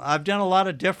 So I've done a lot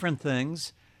of different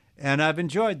things, and I've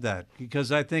enjoyed that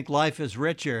because I think life is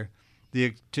richer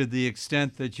to the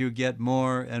extent that you get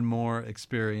more and more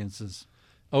experiences.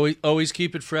 Always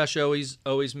keep it fresh. Always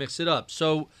mix it up.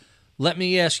 So, let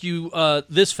me ask you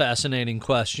this fascinating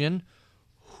question: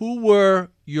 who were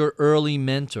your early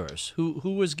mentors?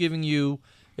 Who was giving you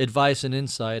advice and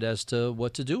insight as to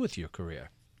what to do with your career?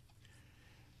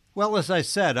 Well, as I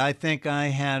said, I think I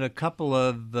had a couple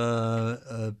of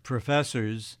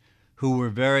professors who were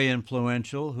very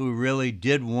influential, who really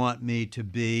did want me to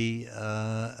be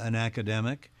an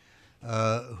academic,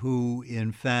 who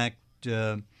in fact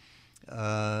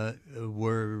were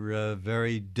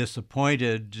very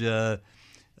disappointed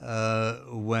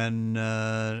when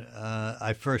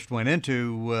I first went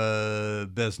into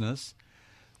business.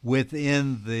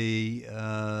 Within the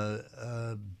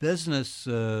business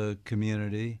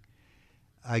community,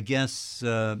 I guess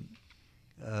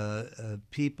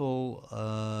people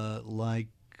like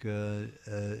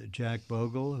Jack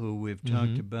Bogle, who we've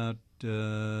talked about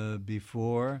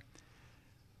before,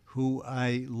 who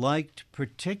I liked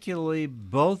particularly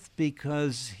both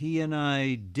because he and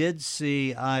I did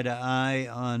see eye to eye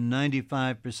on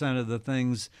 95% of the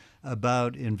things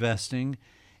about investing,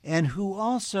 and who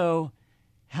also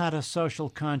had a social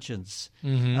conscience.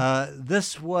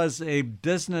 This was a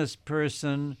business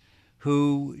person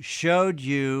who showed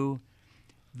you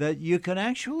that you can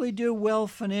actually do well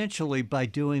financially by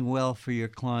doing well for your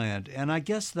client. And I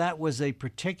guess that was a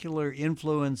particular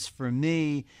influence for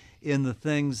me in the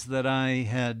things that I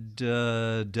had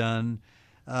done.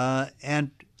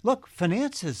 And look,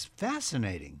 finance is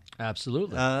fascinating.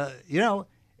 Absolutely.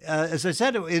 As I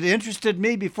said, it interested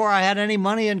me before I had any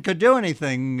money and could do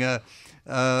anything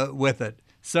with it.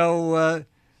 So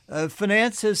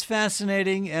finance is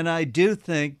fascinating, and I do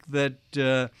think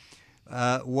that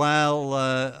while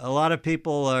a lot of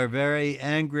people are very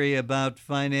angry about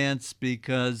finance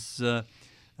because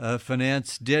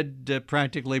finance did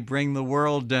practically bring the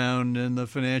world down in the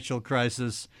financial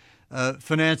crisis,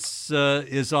 finance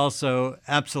is also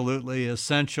absolutely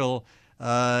essential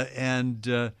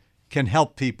and can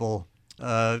help people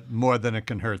more than it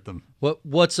can hurt them.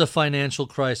 What's a financial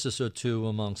crisis or two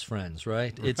amongst friends,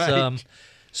 right? It's Right.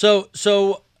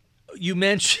 So you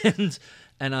mentioned,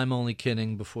 and I'm only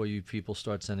kidding before you people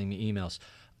start sending me emails.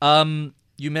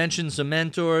 You mentioned some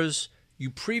mentors. You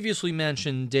previously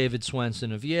mentioned David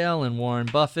Swensen of Yale and Warren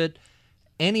Buffett.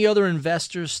 Any other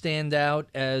investors stand out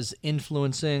as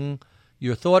influencing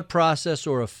your thought process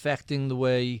or affecting the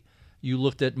way you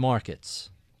looked at markets?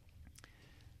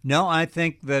 No, I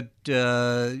think that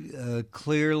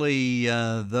clearly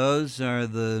those are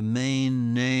the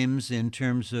main names in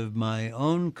terms of my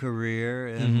own career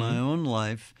and my own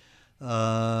life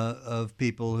of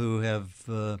people who have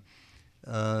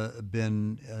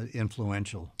been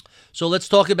influential. So let's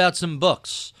talk about some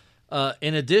books.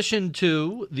 In addition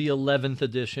to the 11th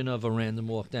edition of A Random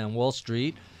Walk Down Wall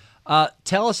Street,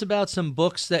 tell us about some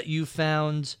books that you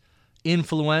found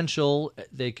influential.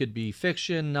 They could be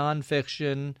fiction,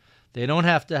 nonfiction. They don't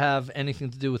have to have anything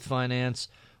to do with finance.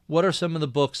 What are some of the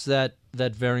books that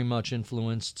very much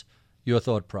influenced your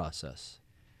thought process?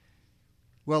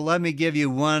 Well, let me give you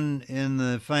one in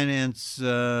the finance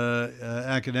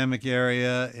academic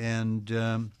area and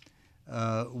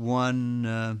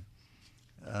one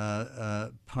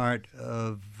part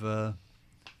of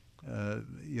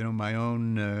my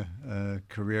own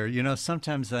career.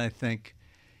 Sometimes I think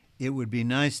it would be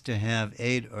nice to have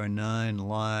 8 or 9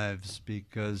 lives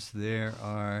because there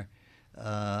are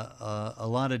a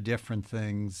lot of different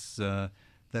things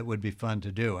that would be fun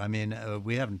to do. I mean,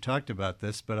 we haven't talked about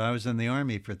this, but I was in the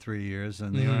Army for 3 years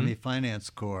in the Army Finance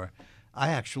Corps. I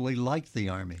actually liked the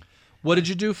Army. What did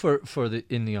you do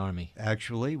in the Army?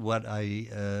 Actually, what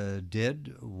I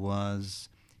did was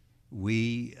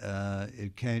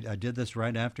I did this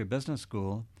right after business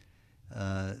school.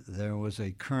 There was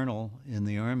a colonel in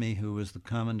the Army who was the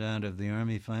commandant of the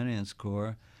Army Finance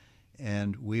Corps,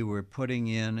 and we were putting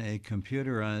in a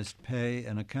computerized pay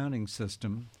and accounting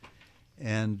system.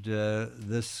 And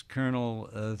this colonel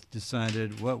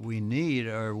decided what we need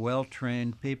are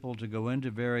well-trained people to go into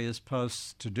various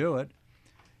posts to do it.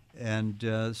 And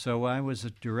so I was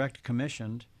direct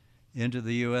commissioned into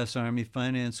the U.S. Army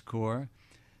Finance Corps,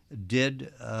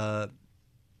 did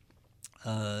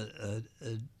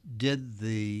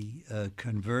the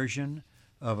conversion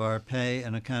of our pay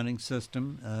and accounting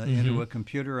system into a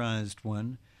computerized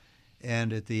one.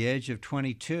 And at the age of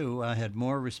 22, I had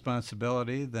more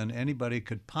responsibility than anybody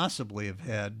could possibly have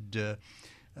had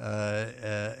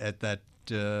at that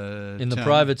in the time.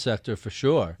 private sector, for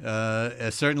sure.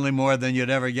 Certainly more than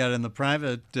you'd ever get in the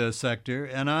private sector.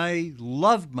 And I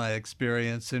loved my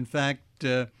experience. In fact,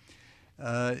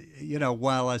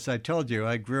 while, as I told you,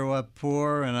 I grew up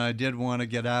poor and I did want to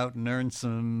get out and earn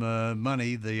some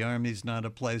money, the Army's not a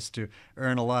place to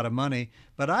earn a lot of money.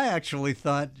 But I actually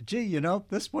thought, gee,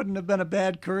 this wouldn't have been a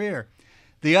bad career.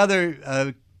 The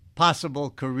other possible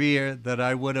career that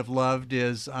I would have loved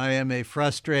is I am a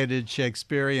frustrated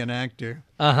Shakespearean actor.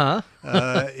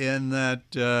 In that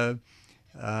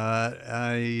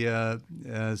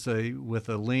with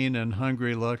a lean and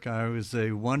hungry look, I was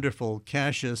a wonderful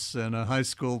Cassius in a high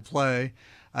school play.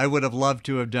 I would have loved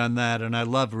to have done that, and I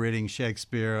love reading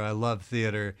Shakespeare. I love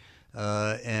theater,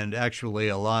 and actually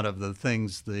a lot of the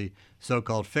things, the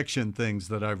so-called fiction things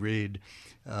that I read,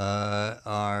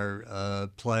 are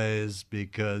plays,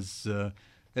 because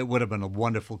it would have been a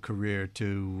wonderful career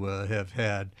to have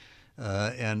had.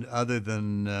 And other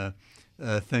than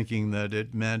thinking that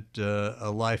it meant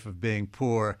a life of being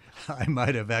poor, I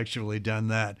might have actually done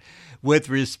that. With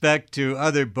respect to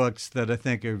other books that I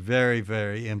think are very,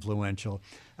 very influential,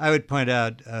 I would point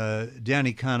out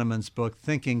Danny Kahneman's book,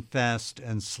 Thinking Fast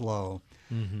and Slow.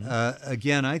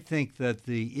 Again, I think that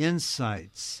the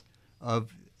insights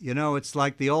of, it's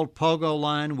like the old pogo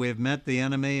line, we've met the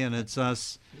enemy and it's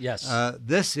us. Yes.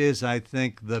 This is, I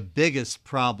think, the biggest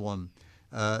problem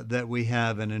that we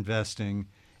have in investing.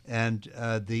 And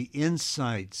the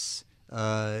insights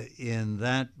in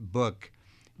that book,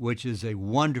 which is a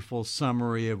wonderful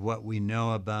summary of what we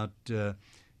know about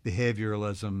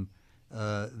behavioralism,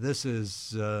 this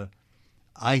is,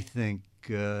 I think,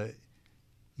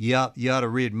 you ought to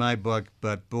read my book,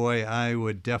 but boy, I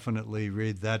would definitely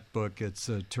read that book. It's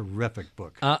a terrific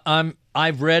book.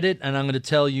 I've read it, and I'm going to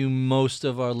tell you most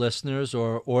of our listeners,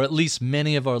 or at least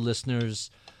many of our listeners,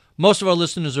 most of our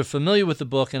listeners are familiar with the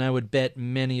book, and I would bet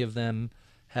many of them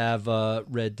have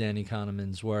read Danny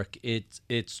Kahneman's work.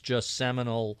 It's just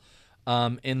seminal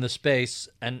in the space,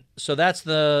 and so that's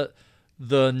the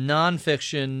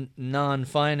nonfiction,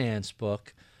 non-finance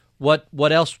book.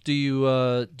 What else do you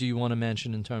want to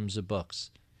mention in terms of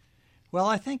books? Well,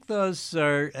 I think those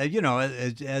are,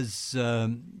 as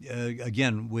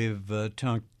again, we've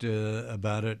talked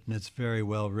about it, and it's very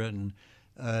well written.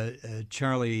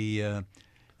 Charlie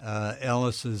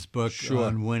Ellis's book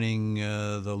on winning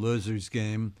the loser's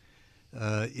game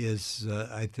is,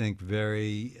 I think,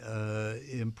 very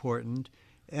important.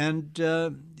 And,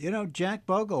 Jack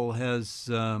Bogle has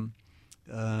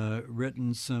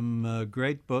written some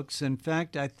great books. In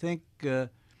fact, I think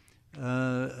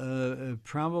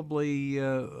probably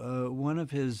one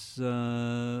of his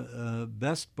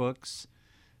best books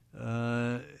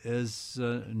is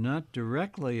not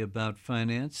directly about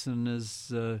finance and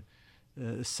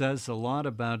says a lot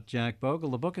about Jack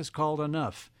Bogle. The book is called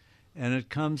Enough, and it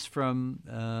comes from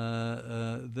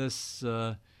this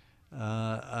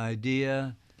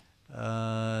idea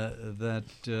that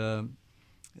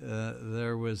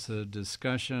there was a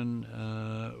discussion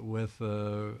with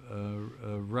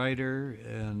a writer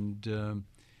and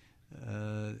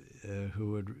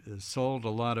who had sold a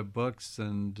lot of books,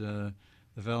 and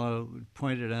the fellow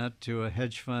pointed out to a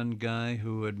hedge fund guy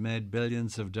who had made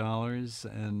billions of dollars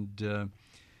and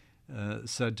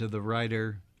said to the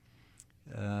writer,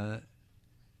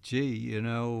 gee,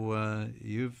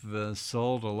 you've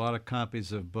sold a lot of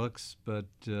copies of books, but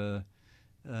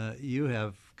you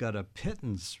have got a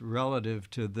pittance relative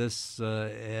to this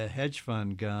hedge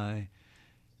fund guy.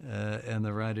 And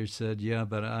the writer said, yeah,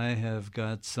 but I have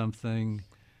got something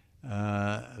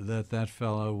that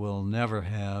fellow will never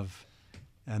have,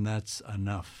 and that's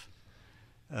enough.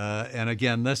 And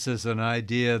again, this is an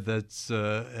idea that's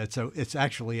it's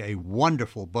actually a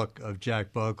wonderful book of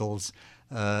Jack Bogle's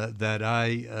that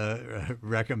I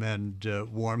recommend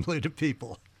warmly to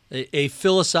people. A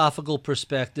philosophical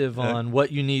perspective on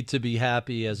what you need to be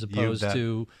happy, as opposed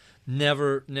to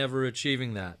never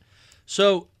achieving that.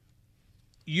 So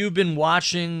you've been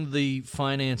watching the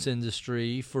finance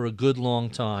industry for a good long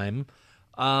time.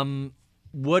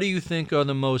 What do you think are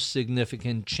the most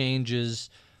significant changes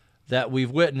that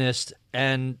we've witnessed?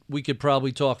 And we could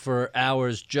probably talk for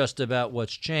hours just about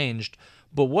what's changed,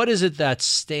 but what is it that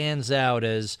stands out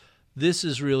as this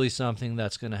is really something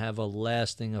that's going to have a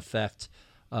lasting effect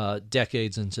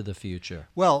decades into the future?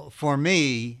 Well, for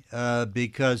me,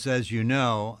 because as you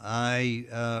know,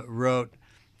 I wrote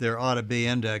There Ought to Be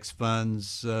Index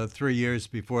Funds 3 years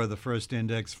before the first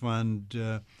index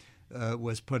fund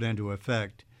was put into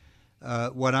effect.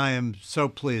 What I am so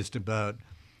pleased about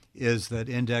is that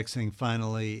indexing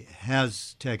finally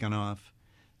has taken off,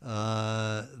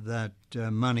 that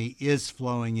money is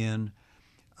flowing in.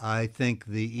 I think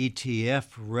the ETF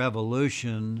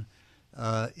revolution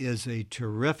is a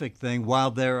terrific thing.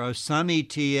 While there are some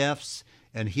ETFs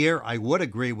And here I would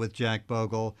agree with Jack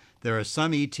Bogle. There are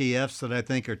some ETFs that I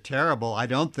think are terrible. I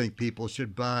don't think people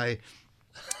should buy.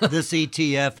 This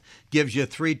ETF gives you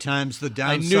 3 times the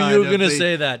downside. I knew you were going to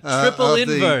say that. Triple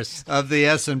inverse. Of the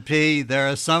S&P. There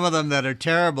are some of them that are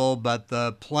terrible, but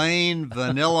the plain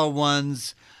vanilla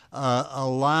ones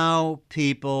allow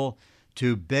people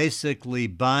to basically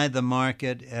buy the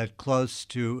market at close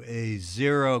to a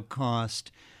zero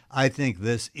cost. I think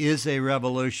this is a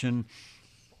revolution,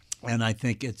 and I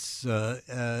think it's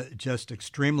just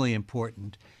extremely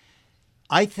important.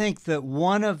 I think that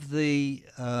one of the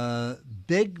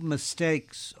big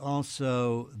mistakes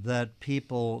also that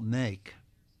people make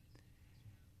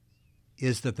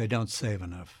is that they don't save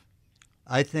enough.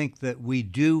 I think that we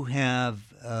do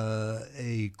have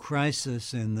a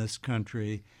crisis in this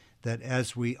country that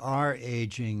as we are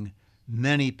aging,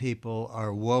 many people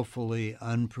are woefully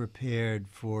unprepared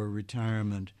for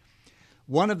retirement.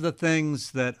 One of the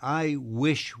things that I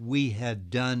wish we had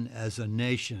done as a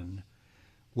nation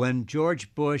when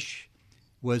George Bush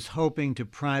was hoping to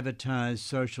privatize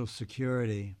Social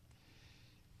Security,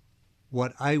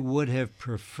 what I would have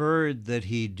preferred that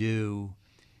he do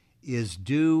is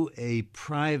do a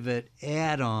private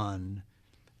add-on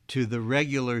to the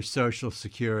regular Social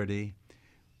Security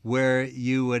where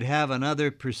you would have another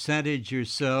percentage or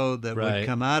so that would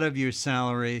come out of your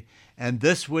salary, and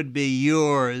this would be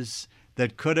yours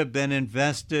that could have been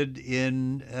invested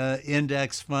in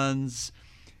index funds.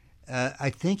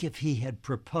 I think if he had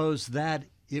proposed that,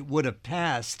 it would have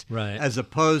passed, as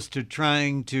opposed to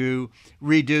trying to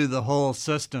redo the whole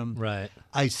system.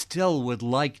 I still would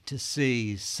like to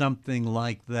see something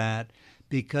like that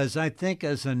because I think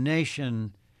as a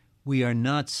nation we are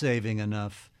not saving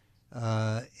enough,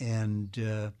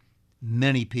 and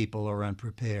many people are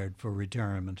unprepared for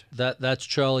retirement. That's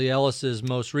Charlie Ellis's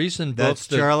most recent book. That's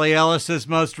Charlie Ellis's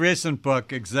most recent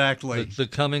book, exactly. The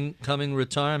coming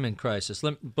retirement crisis.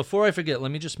 Before I forget,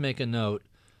 let me just make a note.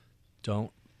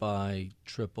 Don't buy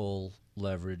triple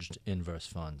leveraged inverse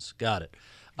funds. Got it.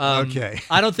 Okay.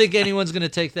 I don't think anyone's going to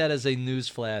take that as a news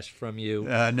flash from you.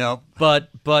 No.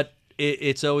 But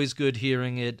it's always good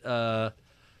hearing it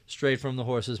straight from the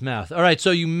horse's mouth. All right, so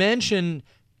you mentioned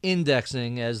index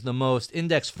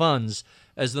funds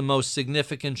as the most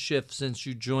significant shift since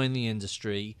you joined the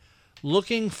industry.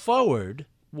 Looking forward,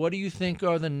 what do you think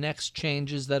are the next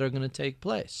changes that are going to take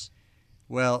place?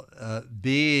 Well,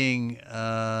 being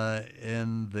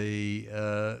in the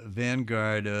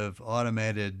vanguard of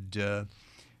automated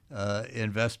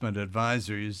investment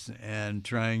advisors and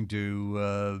trying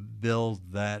to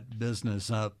build that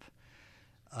business up,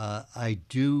 I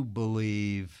do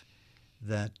believe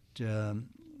that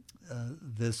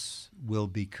this will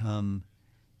become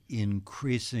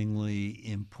increasingly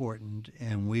important,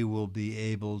 and we will be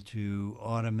able to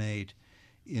automate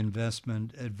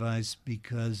investment advice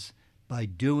because by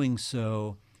doing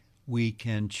so, we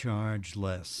can charge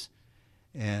less.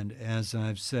 And as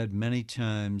I've said many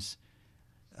times,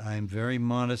 I'm very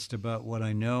modest about what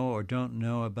I know or don't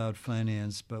know about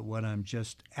finance, but what I'm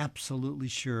just absolutely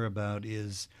sure about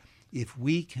is if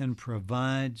we can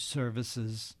provide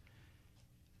services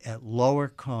at lower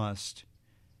cost,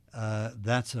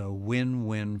 that's a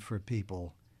win-win for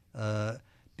people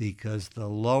because the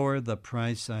lower the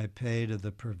price I pay to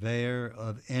the purveyor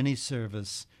of any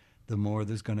service, the more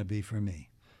there's going to be for me.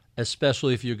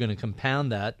 Especially if you're going to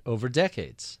compound that over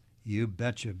decades. You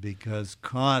betcha, because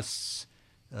costs,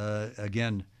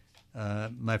 again,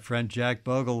 my friend Jack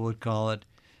Bogle would call it,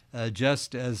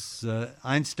 just as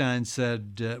Einstein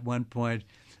said at one point,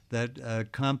 that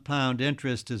compound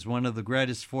interest is one of the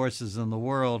greatest forces in the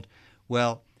world.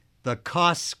 Well, the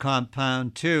costs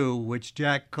compound too, which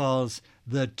Jack calls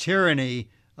the tyranny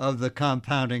of the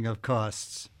compounding of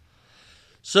costs.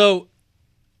 So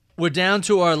we're down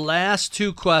to our last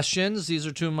 2 questions. These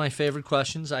are 2 of my favorite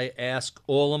questions I ask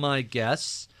all of my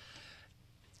guests.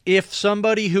 If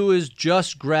somebody who is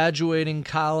just graduating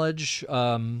college,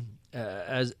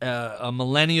 as a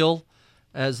millennial,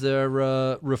 as they're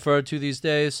referred to these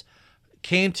days,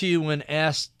 came to you and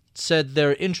said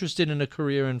they're interested in a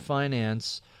career in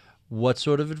finance, what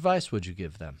sort of advice would you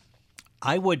give them?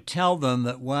 I would tell them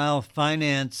that while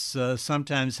finance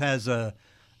sometimes has a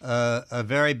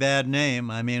very bad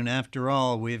name, I mean, after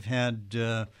all, we've had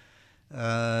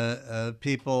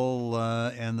people,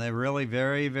 and they're really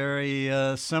very,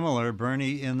 very similar.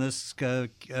 Bernie, in this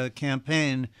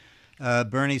campaign,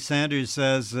 Bernie Sanders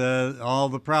says all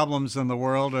the problems in the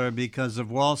world are because of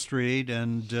Wall Street,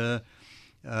 and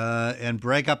and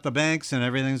break up the banks and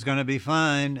everything's going to be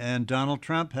fine. And Donald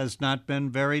Trump has not been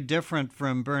very different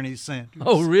from Bernie Sanders.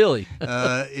 Oh, really?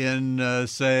 in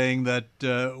saying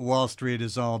that Wall Street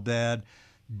is all bad.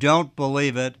 Don't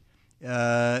believe it.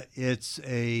 It's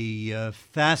a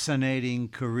fascinating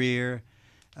career,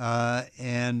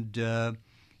 and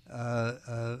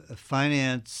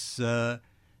finance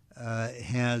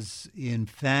has, in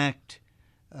fact,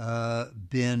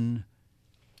 been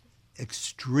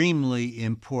extremely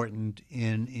important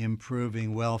in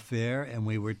improving welfare. And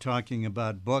we were talking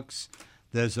about books.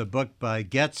 There's a book by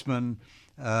Getzman,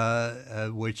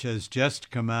 which has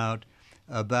just come out,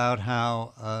 about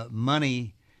how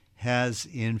money has,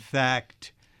 in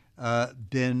fact,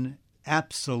 been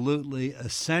absolutely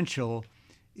essential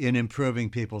in improving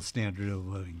people's standard of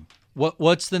living.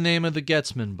 What's the name of the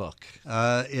Getzman book?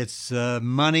 It's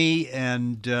Money,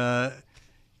 and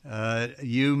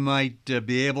you might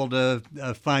be able to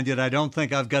find it. I don't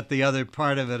think I've got the other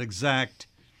part of it exact.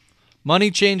 Money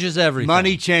Changes Everything.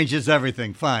 Money Changes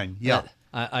Everything. Fine. Yeah.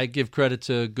 I give credit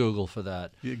to Google for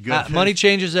that. Good. Money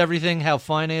Changes Everything, How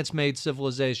Finance Made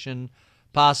Civilization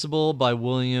Possible by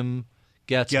William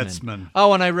Getzman.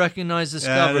 Oh, and I recognize this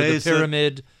cover, the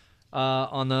pyramid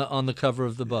on the cover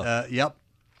of the book. Yep.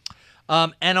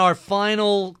 And our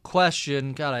final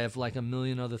question, God, I have like a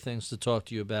million other things to talk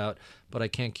to you about, but I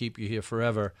can't keep you here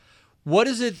forever. What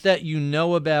is it that you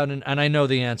know about, and I know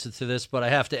the answer to this, but I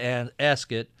have to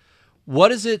ask it.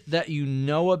 What is it that you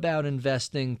know about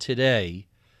investing today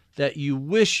that you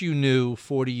wish you knew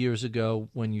 40 years ago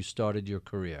when you started your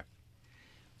career?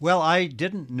 Well, I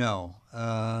didn't know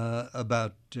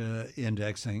about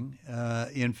indexing.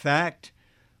 In fact,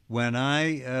 when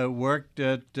I worked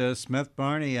at Smith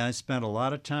Barney, I spent a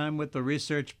lot of time with the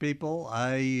research people.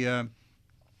 I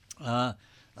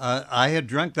had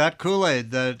drunk that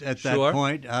Kool-Aid at that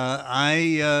point.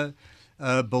 I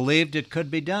believed it could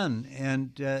be done.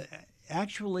 And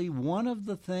actually, one of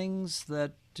the things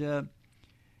that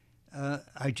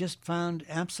I just found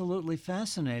absolutely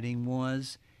fascinating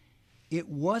was it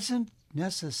wasn't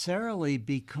necessarily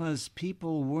because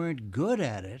people weren't good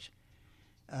at it.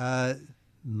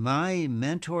 My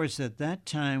mentors at that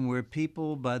time were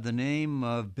people by the name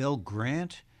of Bill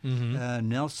Grant,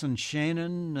 Nelson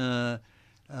Shannon.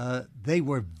 They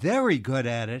were very good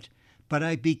at it, but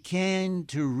I began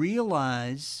to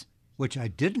realize, which I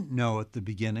didn't know at the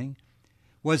beginning,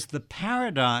 was the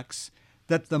paradox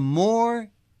that the more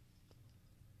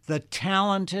the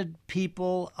talented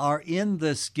people are in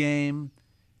this game,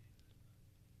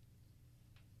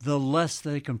 the less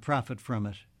they can profit from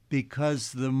it.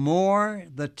 Because the more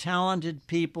the talented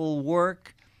people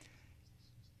work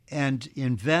and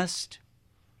invest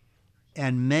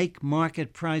and make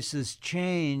market prices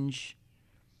change,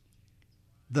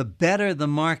 the better the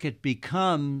market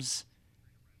becomes,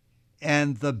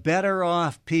 and the better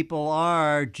off people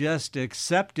are just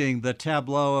accepting the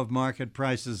tableau of market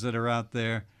prices that are out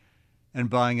there and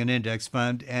buying an index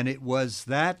fund. And it was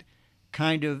that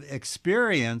kind of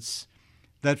experience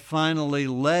that finally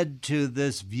led to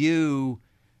this view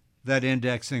that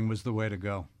indexing was the way to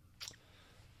go.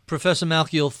 Professor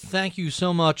Malkiel, thank you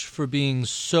so much for being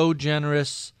so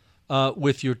generous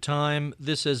with your time.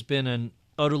 This has been an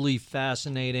utterly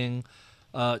fascinating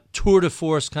tour de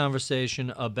force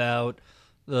conversation about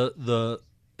the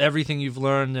everything you've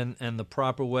learned and the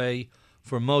proper way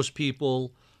for most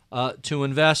people to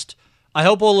invest. I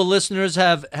hope all the listeners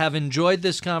have enjoyed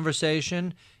this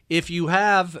conversation. If you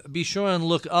have, be sure and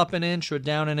look up an inch or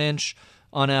down an inch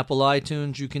on Apple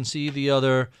iTunes. You can see the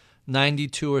other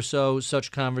 92 or so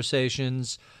such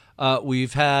conversations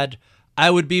we've had. I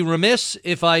would be remiss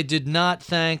if I did not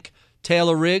thank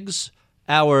Taylor Riggs,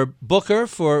 our booker,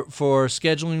 for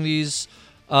scheduling these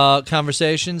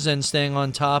conversations and staying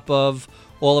on top of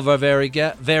all of our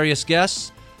various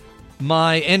guests.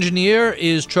 My engineer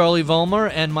is Charlie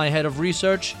Vollmer, and my head of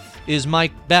research is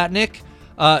Mike Batnick.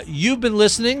 You've been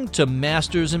listening to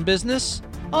Masters in Business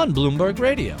on Bloomberg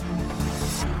Radio.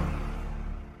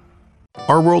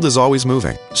 Our world is always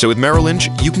moving, so with Merrill Lynch,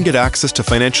 you can get access to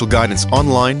financial guidance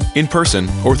online, in person,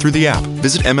 or through the app.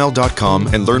 Visit ml.com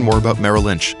and learn more about Merrill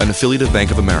Lynch, an affiliate of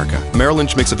Bank of America. Merrill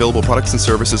Lynch makes available products and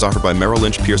services offered by Merrill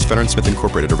Lynch, Pierce, Fenner & Smith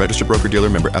Incorporated, a registered broker-dealer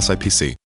member SIPC.